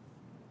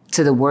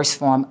to the worst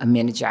form of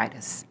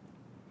meningitis.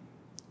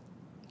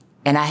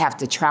 And I have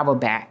to travel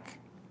back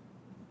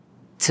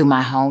to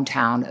my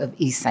hometown of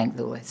East St.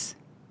 Louis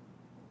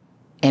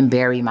and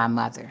bury my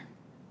mother.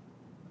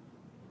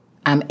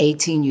 I'm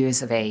 18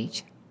 years of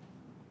age.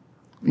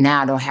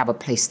 Now I don't have a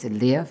place to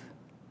live.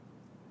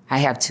 I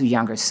have 2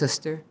 younger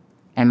sisters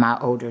and my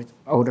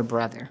older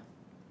brother.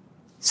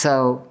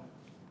 So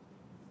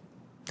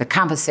the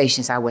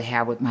conversations I would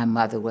have with my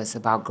mother was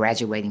about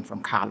graduating from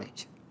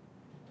college.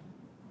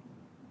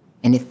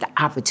 And if the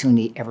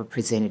opportunity ever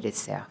presented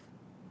itself,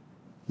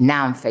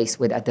 now I'm faced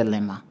with a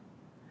dilemma.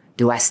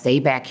 Do I stay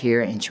back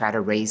here and try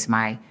to raise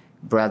my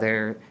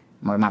brother?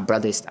 Well, my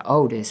brother is the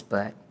oldest,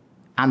 but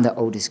I'm the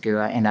oldest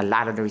girl, and a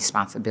lot of the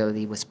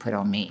responsibility was put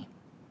on me.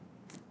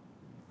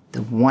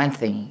 The one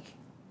thing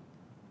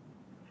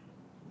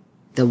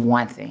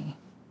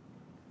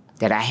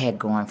that I had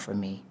going for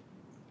me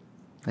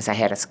was I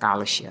had a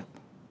scholarship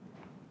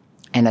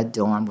and a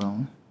dorm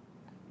room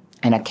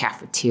and a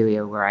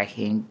cafeteria where I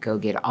can go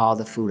get all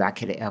the food I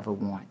could ever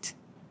want.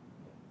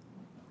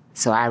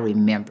 So I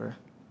remember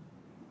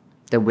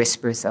the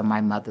whispers of my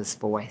mother's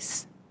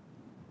voice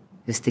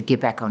is to get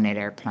back on that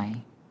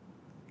airplane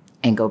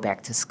and go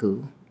back to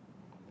school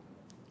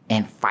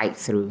and fight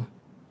through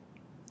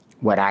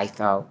what I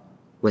thought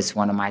was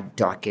one of my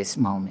darkest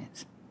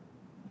moments,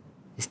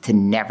 is to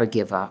never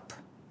give up.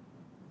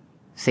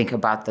 Think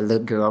about the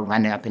little girl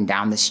running up and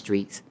down the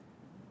streets.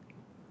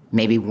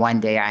 Maybe one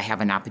day I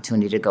have an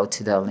opportunity to go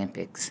to the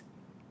Olympics.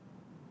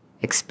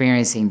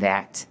 Experiencing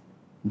that,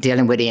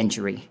 dealing with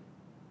injury,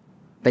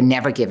 but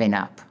never giving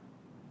up.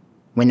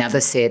 When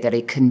others said that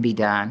it couldn't be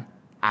done,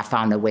 I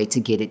found a way to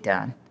get it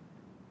done.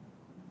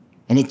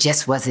 And it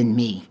just wasn't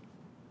me.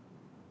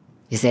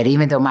 Is that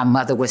even though my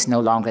mother was no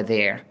longer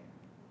there,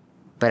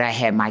 but I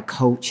had my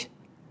coach,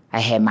 I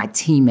had my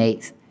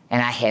teammates,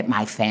 and I had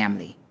my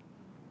family.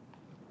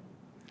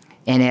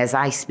 And as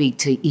I speak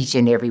to each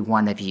and every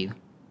one of you,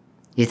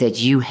 is that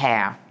you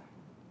have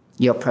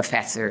your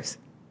professors,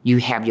 you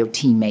have your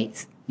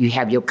teammates, you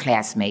have your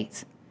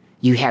classmates,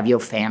 you have your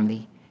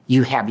family,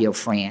 you have your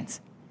friends.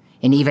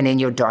 And even in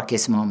your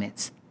darkest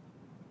moments,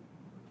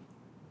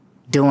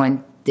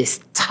 during this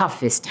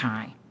toughest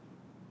time,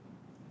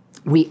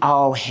 we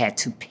all had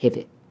to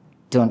pivot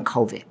during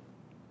COVID.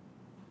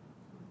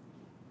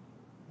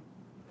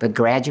 But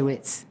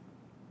graduates,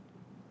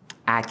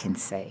 I can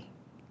say,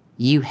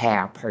 you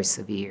have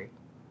persevered.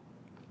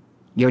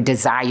 Your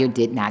desire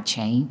did not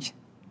change.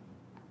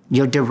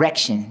 Your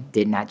direction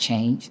did not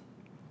change.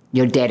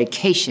 Your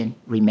dedication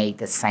remained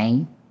the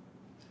same.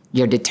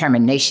 Your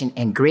determination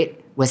and grit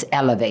was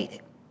elevated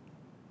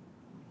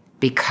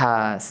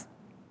because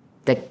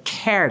the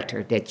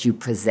character that you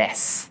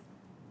possess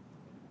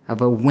of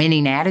a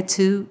winning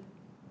attitude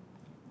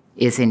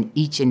is in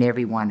each and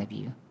every one of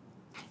you.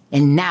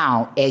 And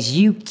now, as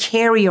you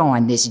carry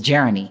on this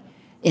journey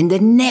in the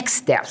next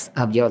steps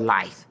of your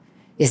life,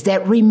 is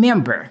that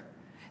remember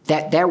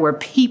that there were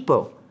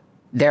people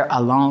there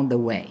along the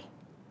way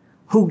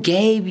who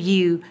gave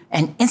you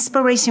an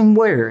inspiration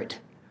word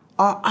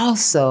or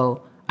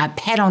also a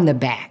pat on the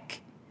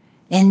back.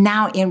 And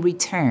now in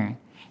return,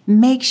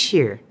 make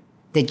sure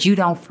that you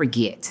don't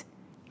forget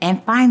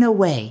and find a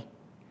way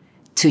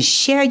to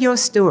share your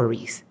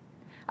stories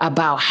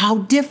about how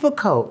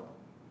difficult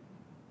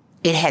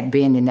it had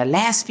been in the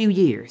last few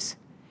years,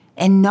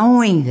 and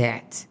knowing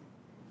that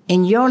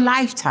in your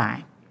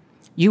lifetime,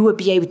 you would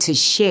be able to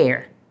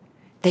share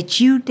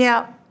that you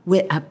dealt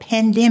with a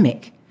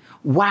pandemic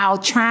while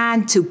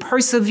trying to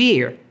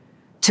persevere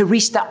to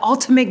reach the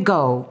ultimate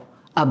goal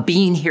of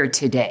being here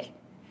today.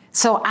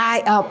 So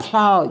I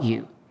applaud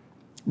you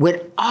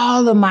with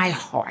all of my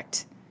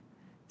heart.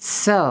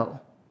 So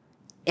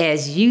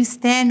as you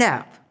stand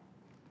up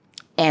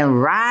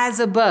and rise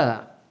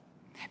above,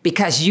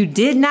 because you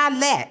did not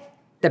let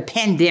the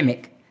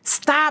pandemic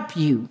stop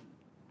you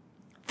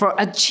for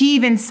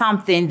achieving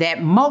something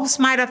that most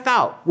might have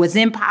thought was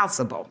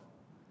impossible.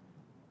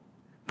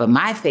 But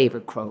my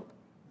favorite quote,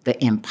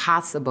 the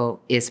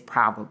impossible is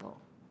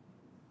probable.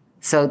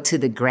 So to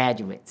the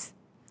graduates,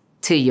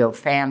 to your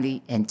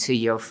family, and to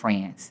your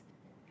friends,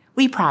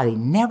 we probably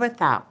never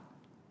thought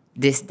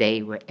this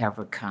day will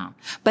ever come.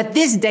 But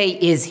this day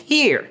is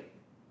here,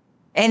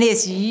 and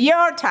it's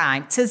your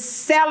time to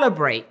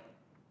celebrate,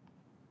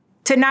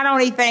 to not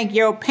only thank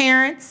your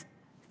parents,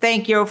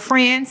 thank your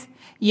friends,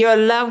 your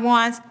loved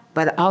ones,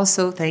 but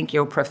also thank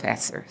your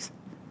professors.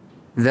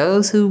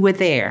 Those who were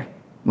there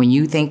when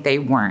you think they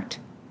weren't,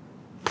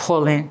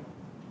 pulling,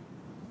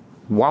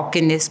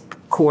 walking this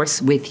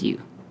course with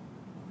you.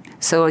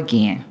 So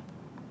again,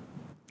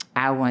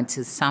 I want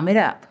to sum it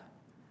up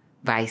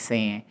by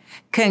saying,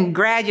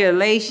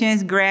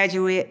 congratulations,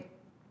 graduate.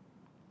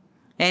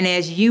 And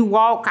as you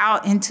walk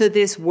out into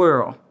this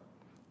world,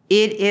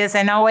 it is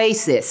an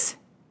oasis.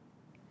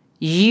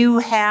 You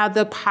have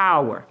the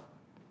power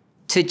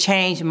to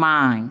change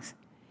minds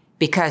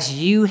because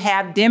you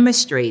have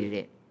demonstrated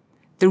it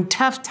through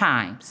tough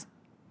times.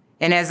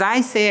 And as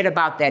I said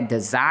about that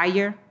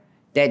desire,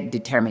 that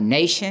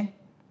determination,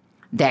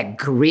 that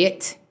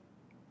grit,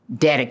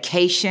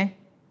 dedication,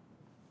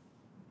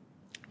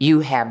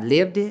 you have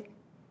lived it,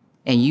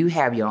 and you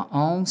have your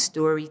own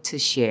story to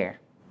share.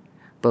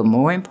 But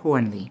more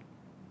importantly,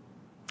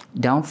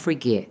 don't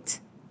forget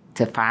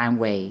to find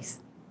ways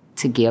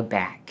to give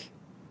back.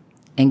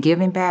 And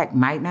giving back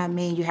might not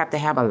mean you have to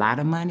have a lot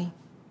of money.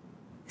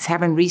 It's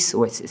having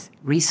resources.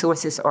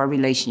 Resources are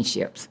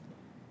relationships.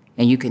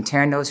 And you can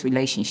turn those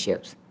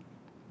relationships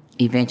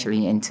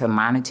eventually into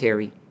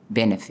monetary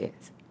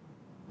benefits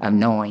of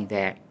knowing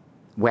that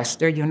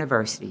Webster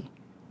University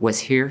was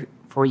here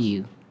for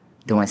you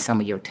during some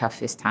of your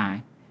toughest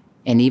time,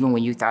 and even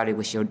when you thought it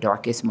was your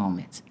darkest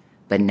moments.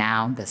 But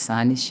now the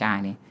sun is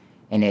shining,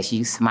 and as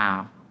you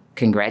smile,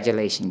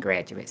 congratulations,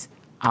 graduates.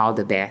 All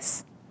the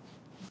best.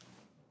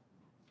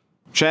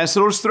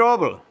 Chancellor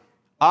Strobel,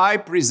 I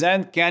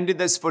present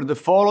candidates for the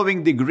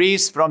following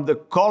degrees from the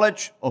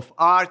College of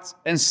Arts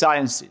and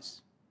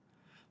Sciences.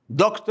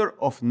 Doctor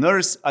of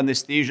Nurse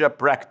Anesthesia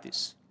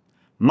Practice,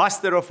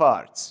 Master of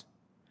Arts,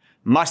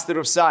 Master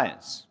of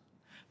Science,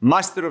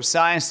 Master of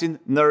Science in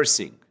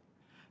Nursing,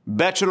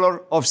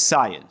 Bachelor of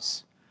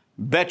Science,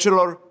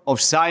 Bachelor of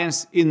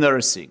Science in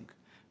Nursing,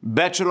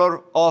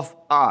 Bachelor of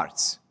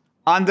Arts,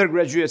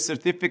 undergraduate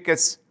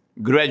certificates,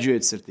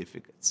 graduate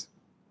certificates.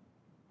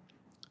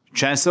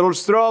 Chancellor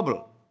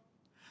Strobel,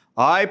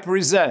 I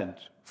present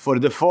for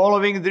the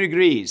following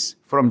degrees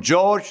from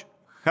George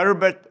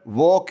Herbert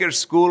Walker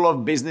School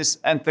of Business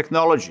and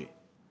Technology.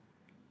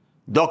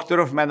 Doctor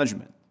of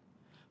Management,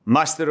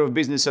 Master of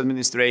Business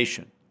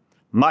Administration,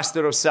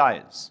 Master of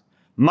Science,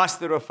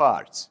 Master of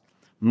Arts,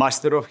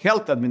 Master of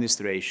Health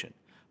Administration,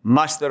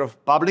 Master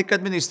of Public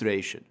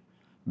Administration,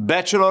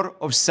 Bachelor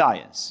of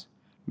Science,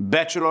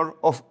 Bachelor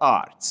of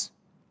Arts,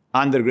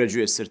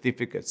 undergraduate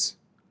certificates,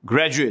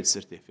 graduate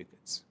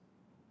certificates.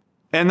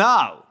 And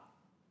now,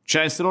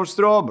 Chancellor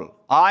Strobel,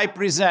 I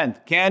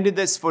present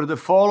candidates for the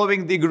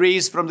following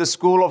degrees from the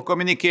School of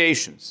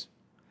Communications.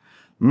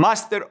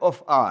 Master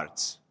of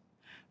Arts,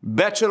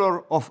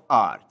 Bachelor of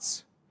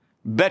Arts,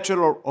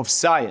 Bachelor of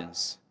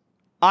Science,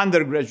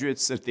 undergraduate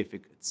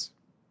certificates.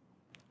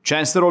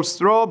 Chancellor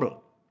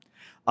Strobel,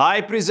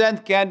 I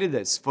present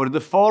candidates for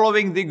the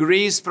following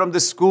degrees from the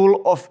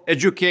School of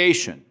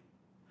Education.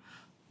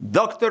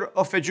 Doctor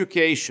of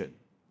Education,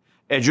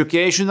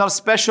 Educational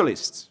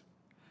Specialists,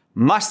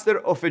 Master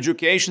of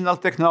Educational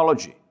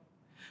Technology,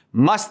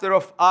 Master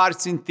of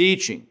Arts in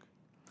Teaching,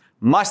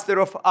 Master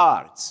of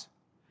Arts,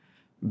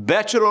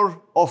 Bachelor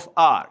of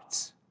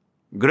Arts,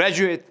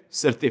 graduate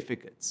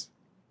certificates.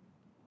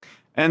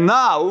 And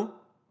now,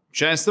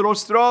 Chancellor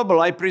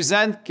Strobel, I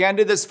present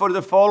candidates for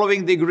the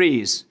following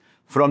degrees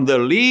from the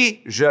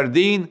Leigh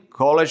Gerdine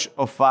College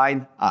of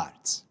Fine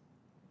Arts.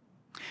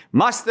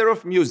 Master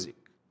of Music,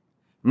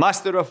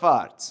 Master of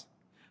Arts,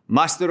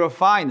 Master of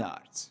Fine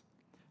Arts,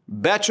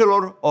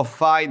 Bachelor of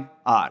Fine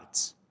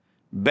Arts,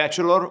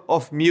 Bachelor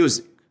of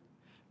Music,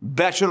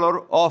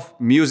 Bachelor of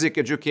Music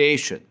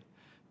Education,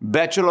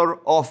 Bachelor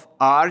of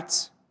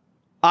Arts,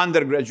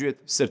 undergraduate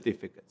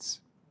certificates.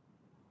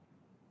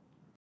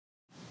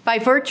 By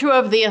virtue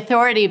of the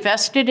authority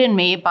vested in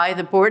me by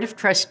the Board of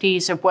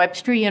Trustees of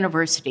Webster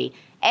University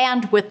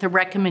and with the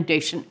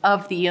recommendation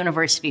of the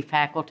university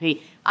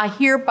faculty, I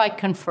hereby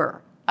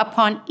confer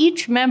upon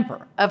each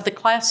member of the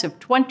class of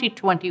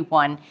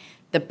 2021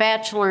 the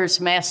bachelor's,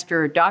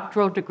 master,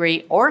 doctoral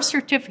degree, or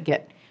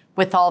certificate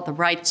with all the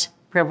rights,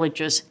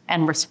 privileges,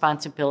 and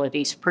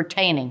responsibilities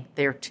pertaining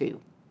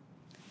thereto.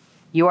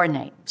 Your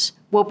names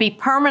will be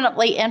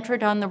permanently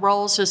entered on the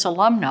rolls as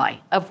alumni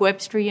of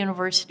Webster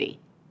University.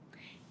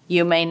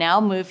 You may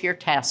now move your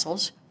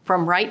tassels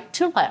from right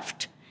to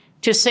left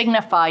to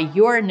signify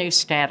your new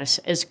status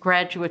as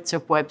graduates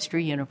of Webster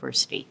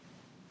University.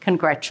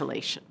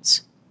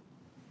 Congratulations.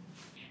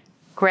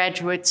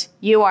 Graduates,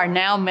 you are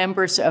now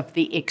members of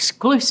the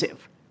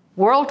exclusive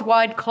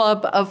worldwide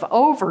club of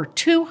over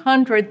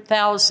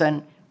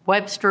 200,000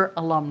 Webster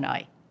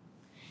alumni.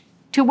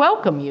 To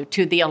welcome you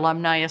to the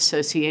Alumni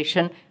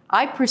Association,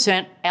 I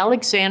present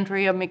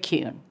Alexandria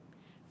McCune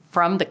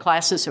from the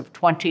classes of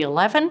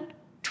 2011,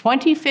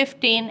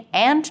 2015,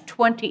 and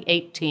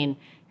 2018,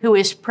 who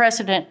is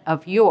president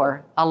of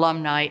your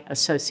Alumni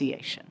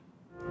Association.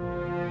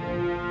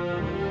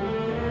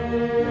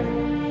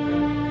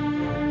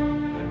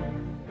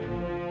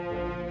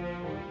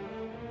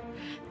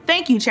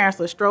 Thank you,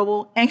 Chancellor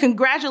Strobel, and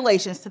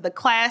congratulations to the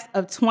class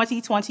of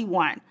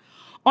 2021.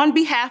 On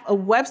behalf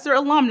of Webster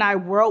alumni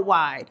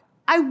worldwide,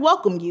 I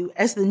welcome you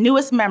as the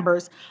newest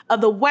members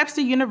of the Webster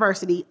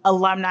University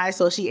Alumni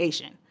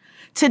Association.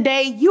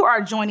 Today, you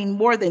are joining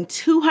more than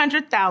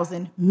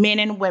 200,000 men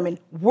and women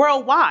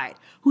worldwide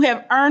who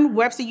have earned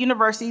Webster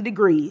University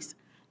degrees.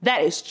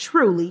 That is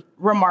truly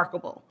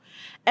remarkable.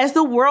 As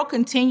the world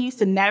continues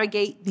to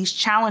navigate these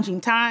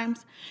challenging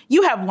times,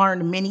 you have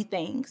learned many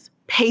things: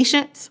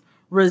 patience,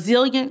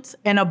 resilience,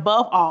 and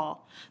above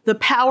all, the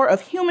power of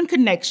human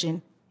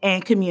connection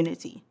and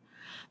community.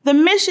 The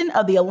mission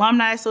of the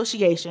Alumni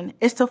Association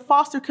is to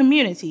foster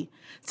community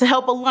to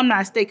help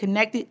alumni stay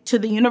connected to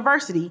the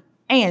university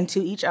and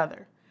to each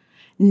other.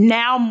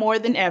 Now more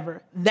than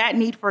ever, that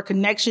need for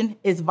connection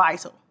is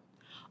vital.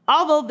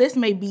 Although this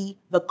may be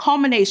the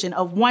culmination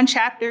of one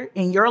chapter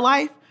in your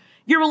life,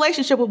 your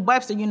relationship with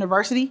Webster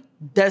University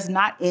does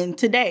not end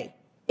today.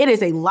 It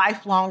is a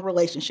lifelong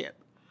relationship.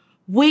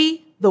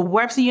 We, the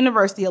Webster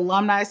University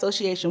Alumni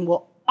Association,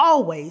 will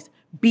always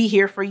be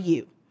here for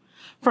you.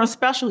 From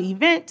special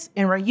events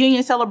and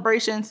reunion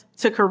celebrations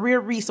to career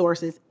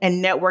resources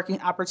and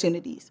networking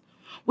opportunities,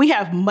 we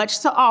have much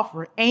to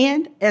offer,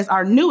 and as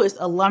our newest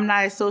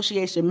Alumni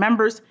Association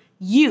members,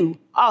 you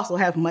also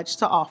have much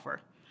to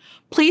offer.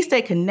 Please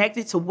stay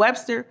connected to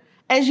Webster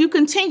as you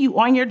continue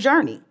on your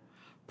journey.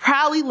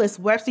 Proudly list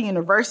Webster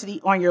University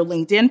on your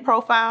LinkedIn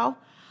profile,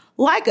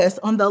 like us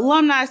on the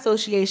Alumni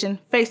Association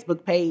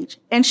Facebook page,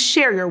 and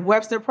share your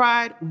Webster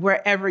pride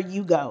wherever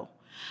you go.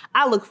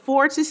 I look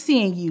forward to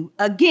seeing you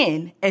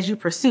again as you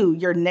pursue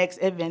your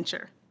next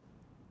adventure.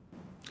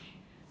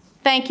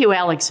 Thank you,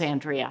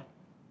 Alexandria.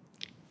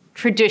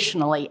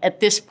 Traditionally, at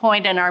this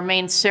point in our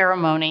main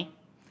ceremony,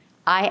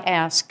 I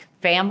ask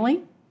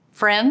family,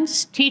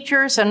 friends,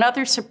 teachers, and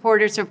other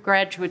supporters of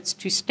graduates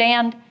to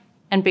stand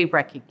and be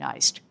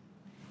recognized,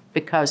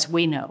 because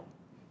we know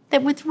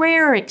that with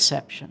rare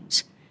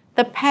exceptions,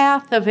 the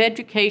path of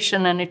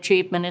education and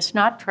achievement is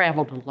not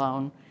traveled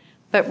alone,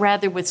 but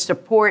rather with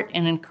support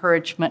and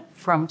encouragement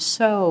from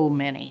so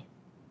many.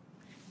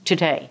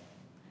 Today,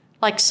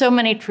 like so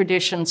many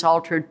traditions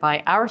altered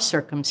by our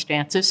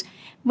circumstances,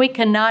 we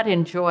cannot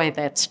enjoy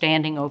that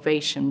standing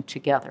ovation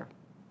together.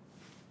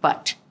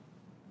 But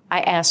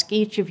I ask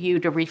each of you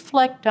to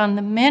reflect on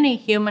the many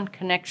human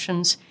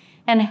connections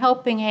and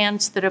helping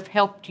hands that have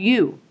helped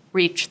you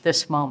reach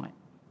this moment.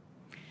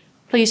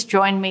 Please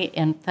join me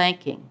in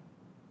thanking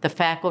the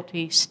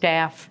faculty,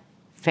 staff,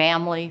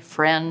 family,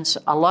 friends,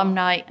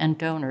 alumni, and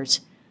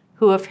donors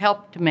who have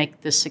helped to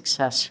make this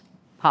success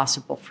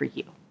possible for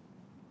you.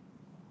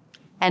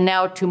 And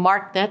now, to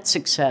mark that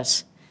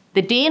success,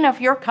 the dean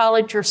of your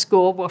college or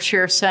school will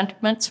share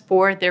sentiments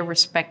for their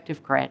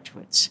respective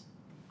graduates.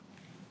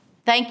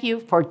 Thank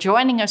you for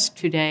joining us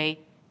today,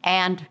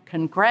 and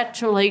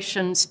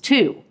congratulations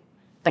to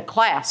the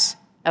class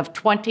of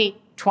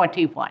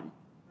 2021.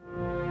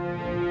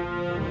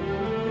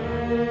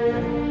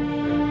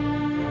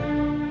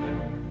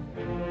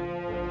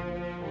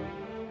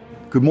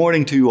 Good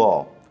morning to you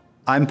all.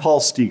 I'm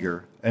Paul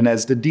Steger, and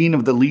as the Dean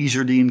of the Leigh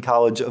Gerdine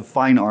College of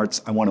Fine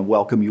Arts, I want to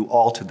welcome you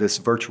all to this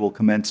virtual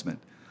commencement.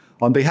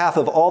 On behalf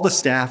of all the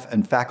staff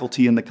and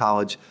faculty in the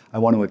college, I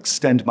want to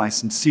extend my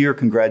sincere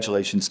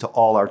congratulations to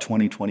all our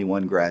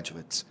 2021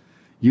 graduates.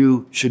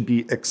 You should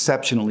be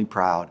exceptionally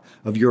proud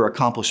of your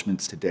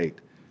accomplishments to date.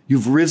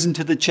 You've risen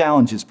to the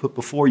challenges put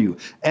before you,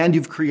 and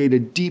you've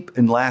created deep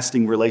and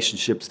lasting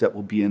relationships that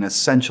will be an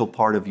essential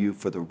part of you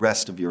for the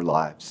rest of your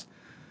lives.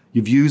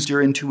 You've used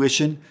your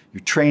intuition,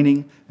 your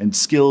training, and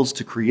skills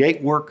to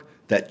create work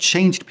that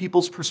changed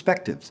people's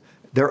perspectives,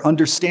 their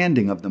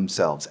understanding of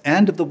themselves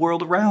and of the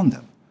world around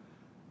them.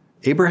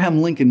 Abraham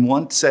Lincoln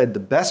once said, "The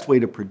best way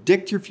to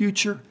predict your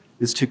future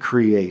is to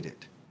create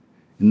it."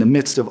 In the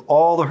midst of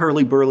all the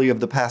hurly-burly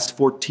of the past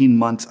 14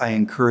 months, I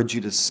encourage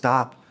you to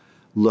stop,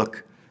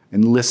 look,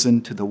 and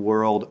listen to the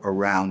world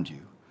around you.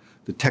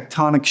 The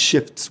tectonic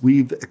shifts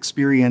we've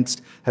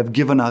experienced have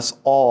given us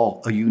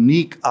all a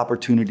unique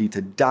opportunity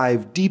to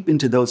dive deep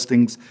into those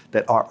things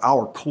that are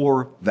our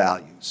core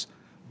values.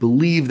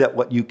 Believe that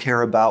what you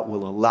care about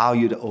will allow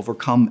you to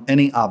overcome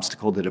any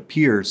obstacle that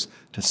appears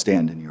to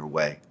stand in your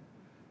way.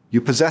 You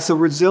possess a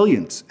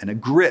resilience and a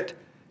grit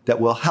that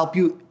will help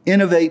you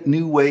innovate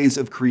new ways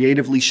of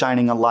creatively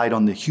shining a light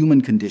on the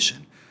human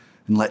condition,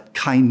 and let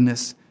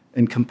kindness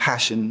and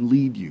compassion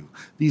lead you.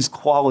 These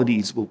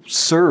qualities will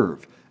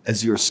serve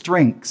as your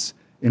strengths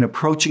in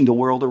approaching the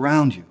world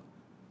around you.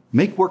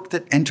 Make work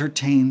that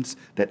entertains,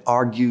 that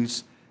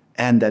argues,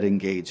 and that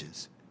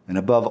engages. And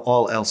above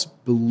all else,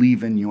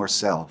 believe in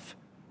yourself.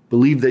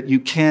 Believe that you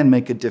can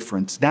make a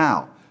difference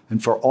now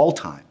and for all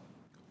time.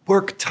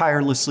 Work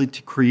tirelessly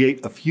to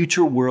create a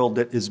future world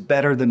that is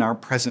better than our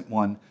present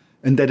one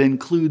and that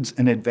includes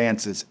and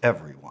advances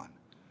everyone.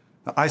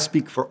 Now, I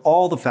speak for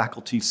all the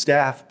faculty,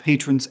 staff,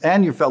 patrons,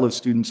 and your fellow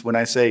students when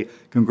I say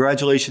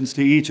congratulations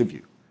to each of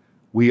you.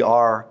 We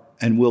are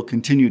and will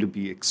continue to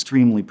be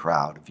extremely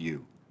proud of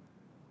you.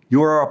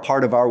 You are a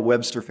part of our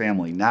Webster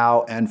family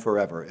now and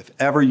forever. If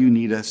ever you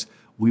need us,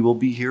 we will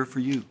be here for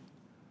you.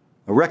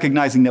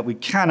 Recognizing that we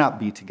cannot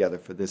be together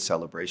for this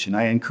celebration,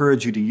 I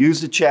encourage you to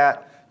use the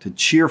chat to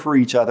cheer for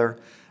each other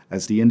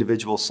as the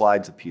individual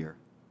slides appear.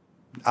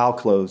 I'll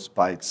close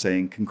by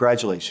saying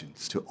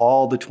congratulations to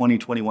all the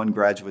 2021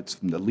 graduates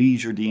from the Leigh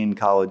Gerdine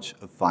College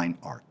of Fine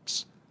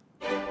Arts.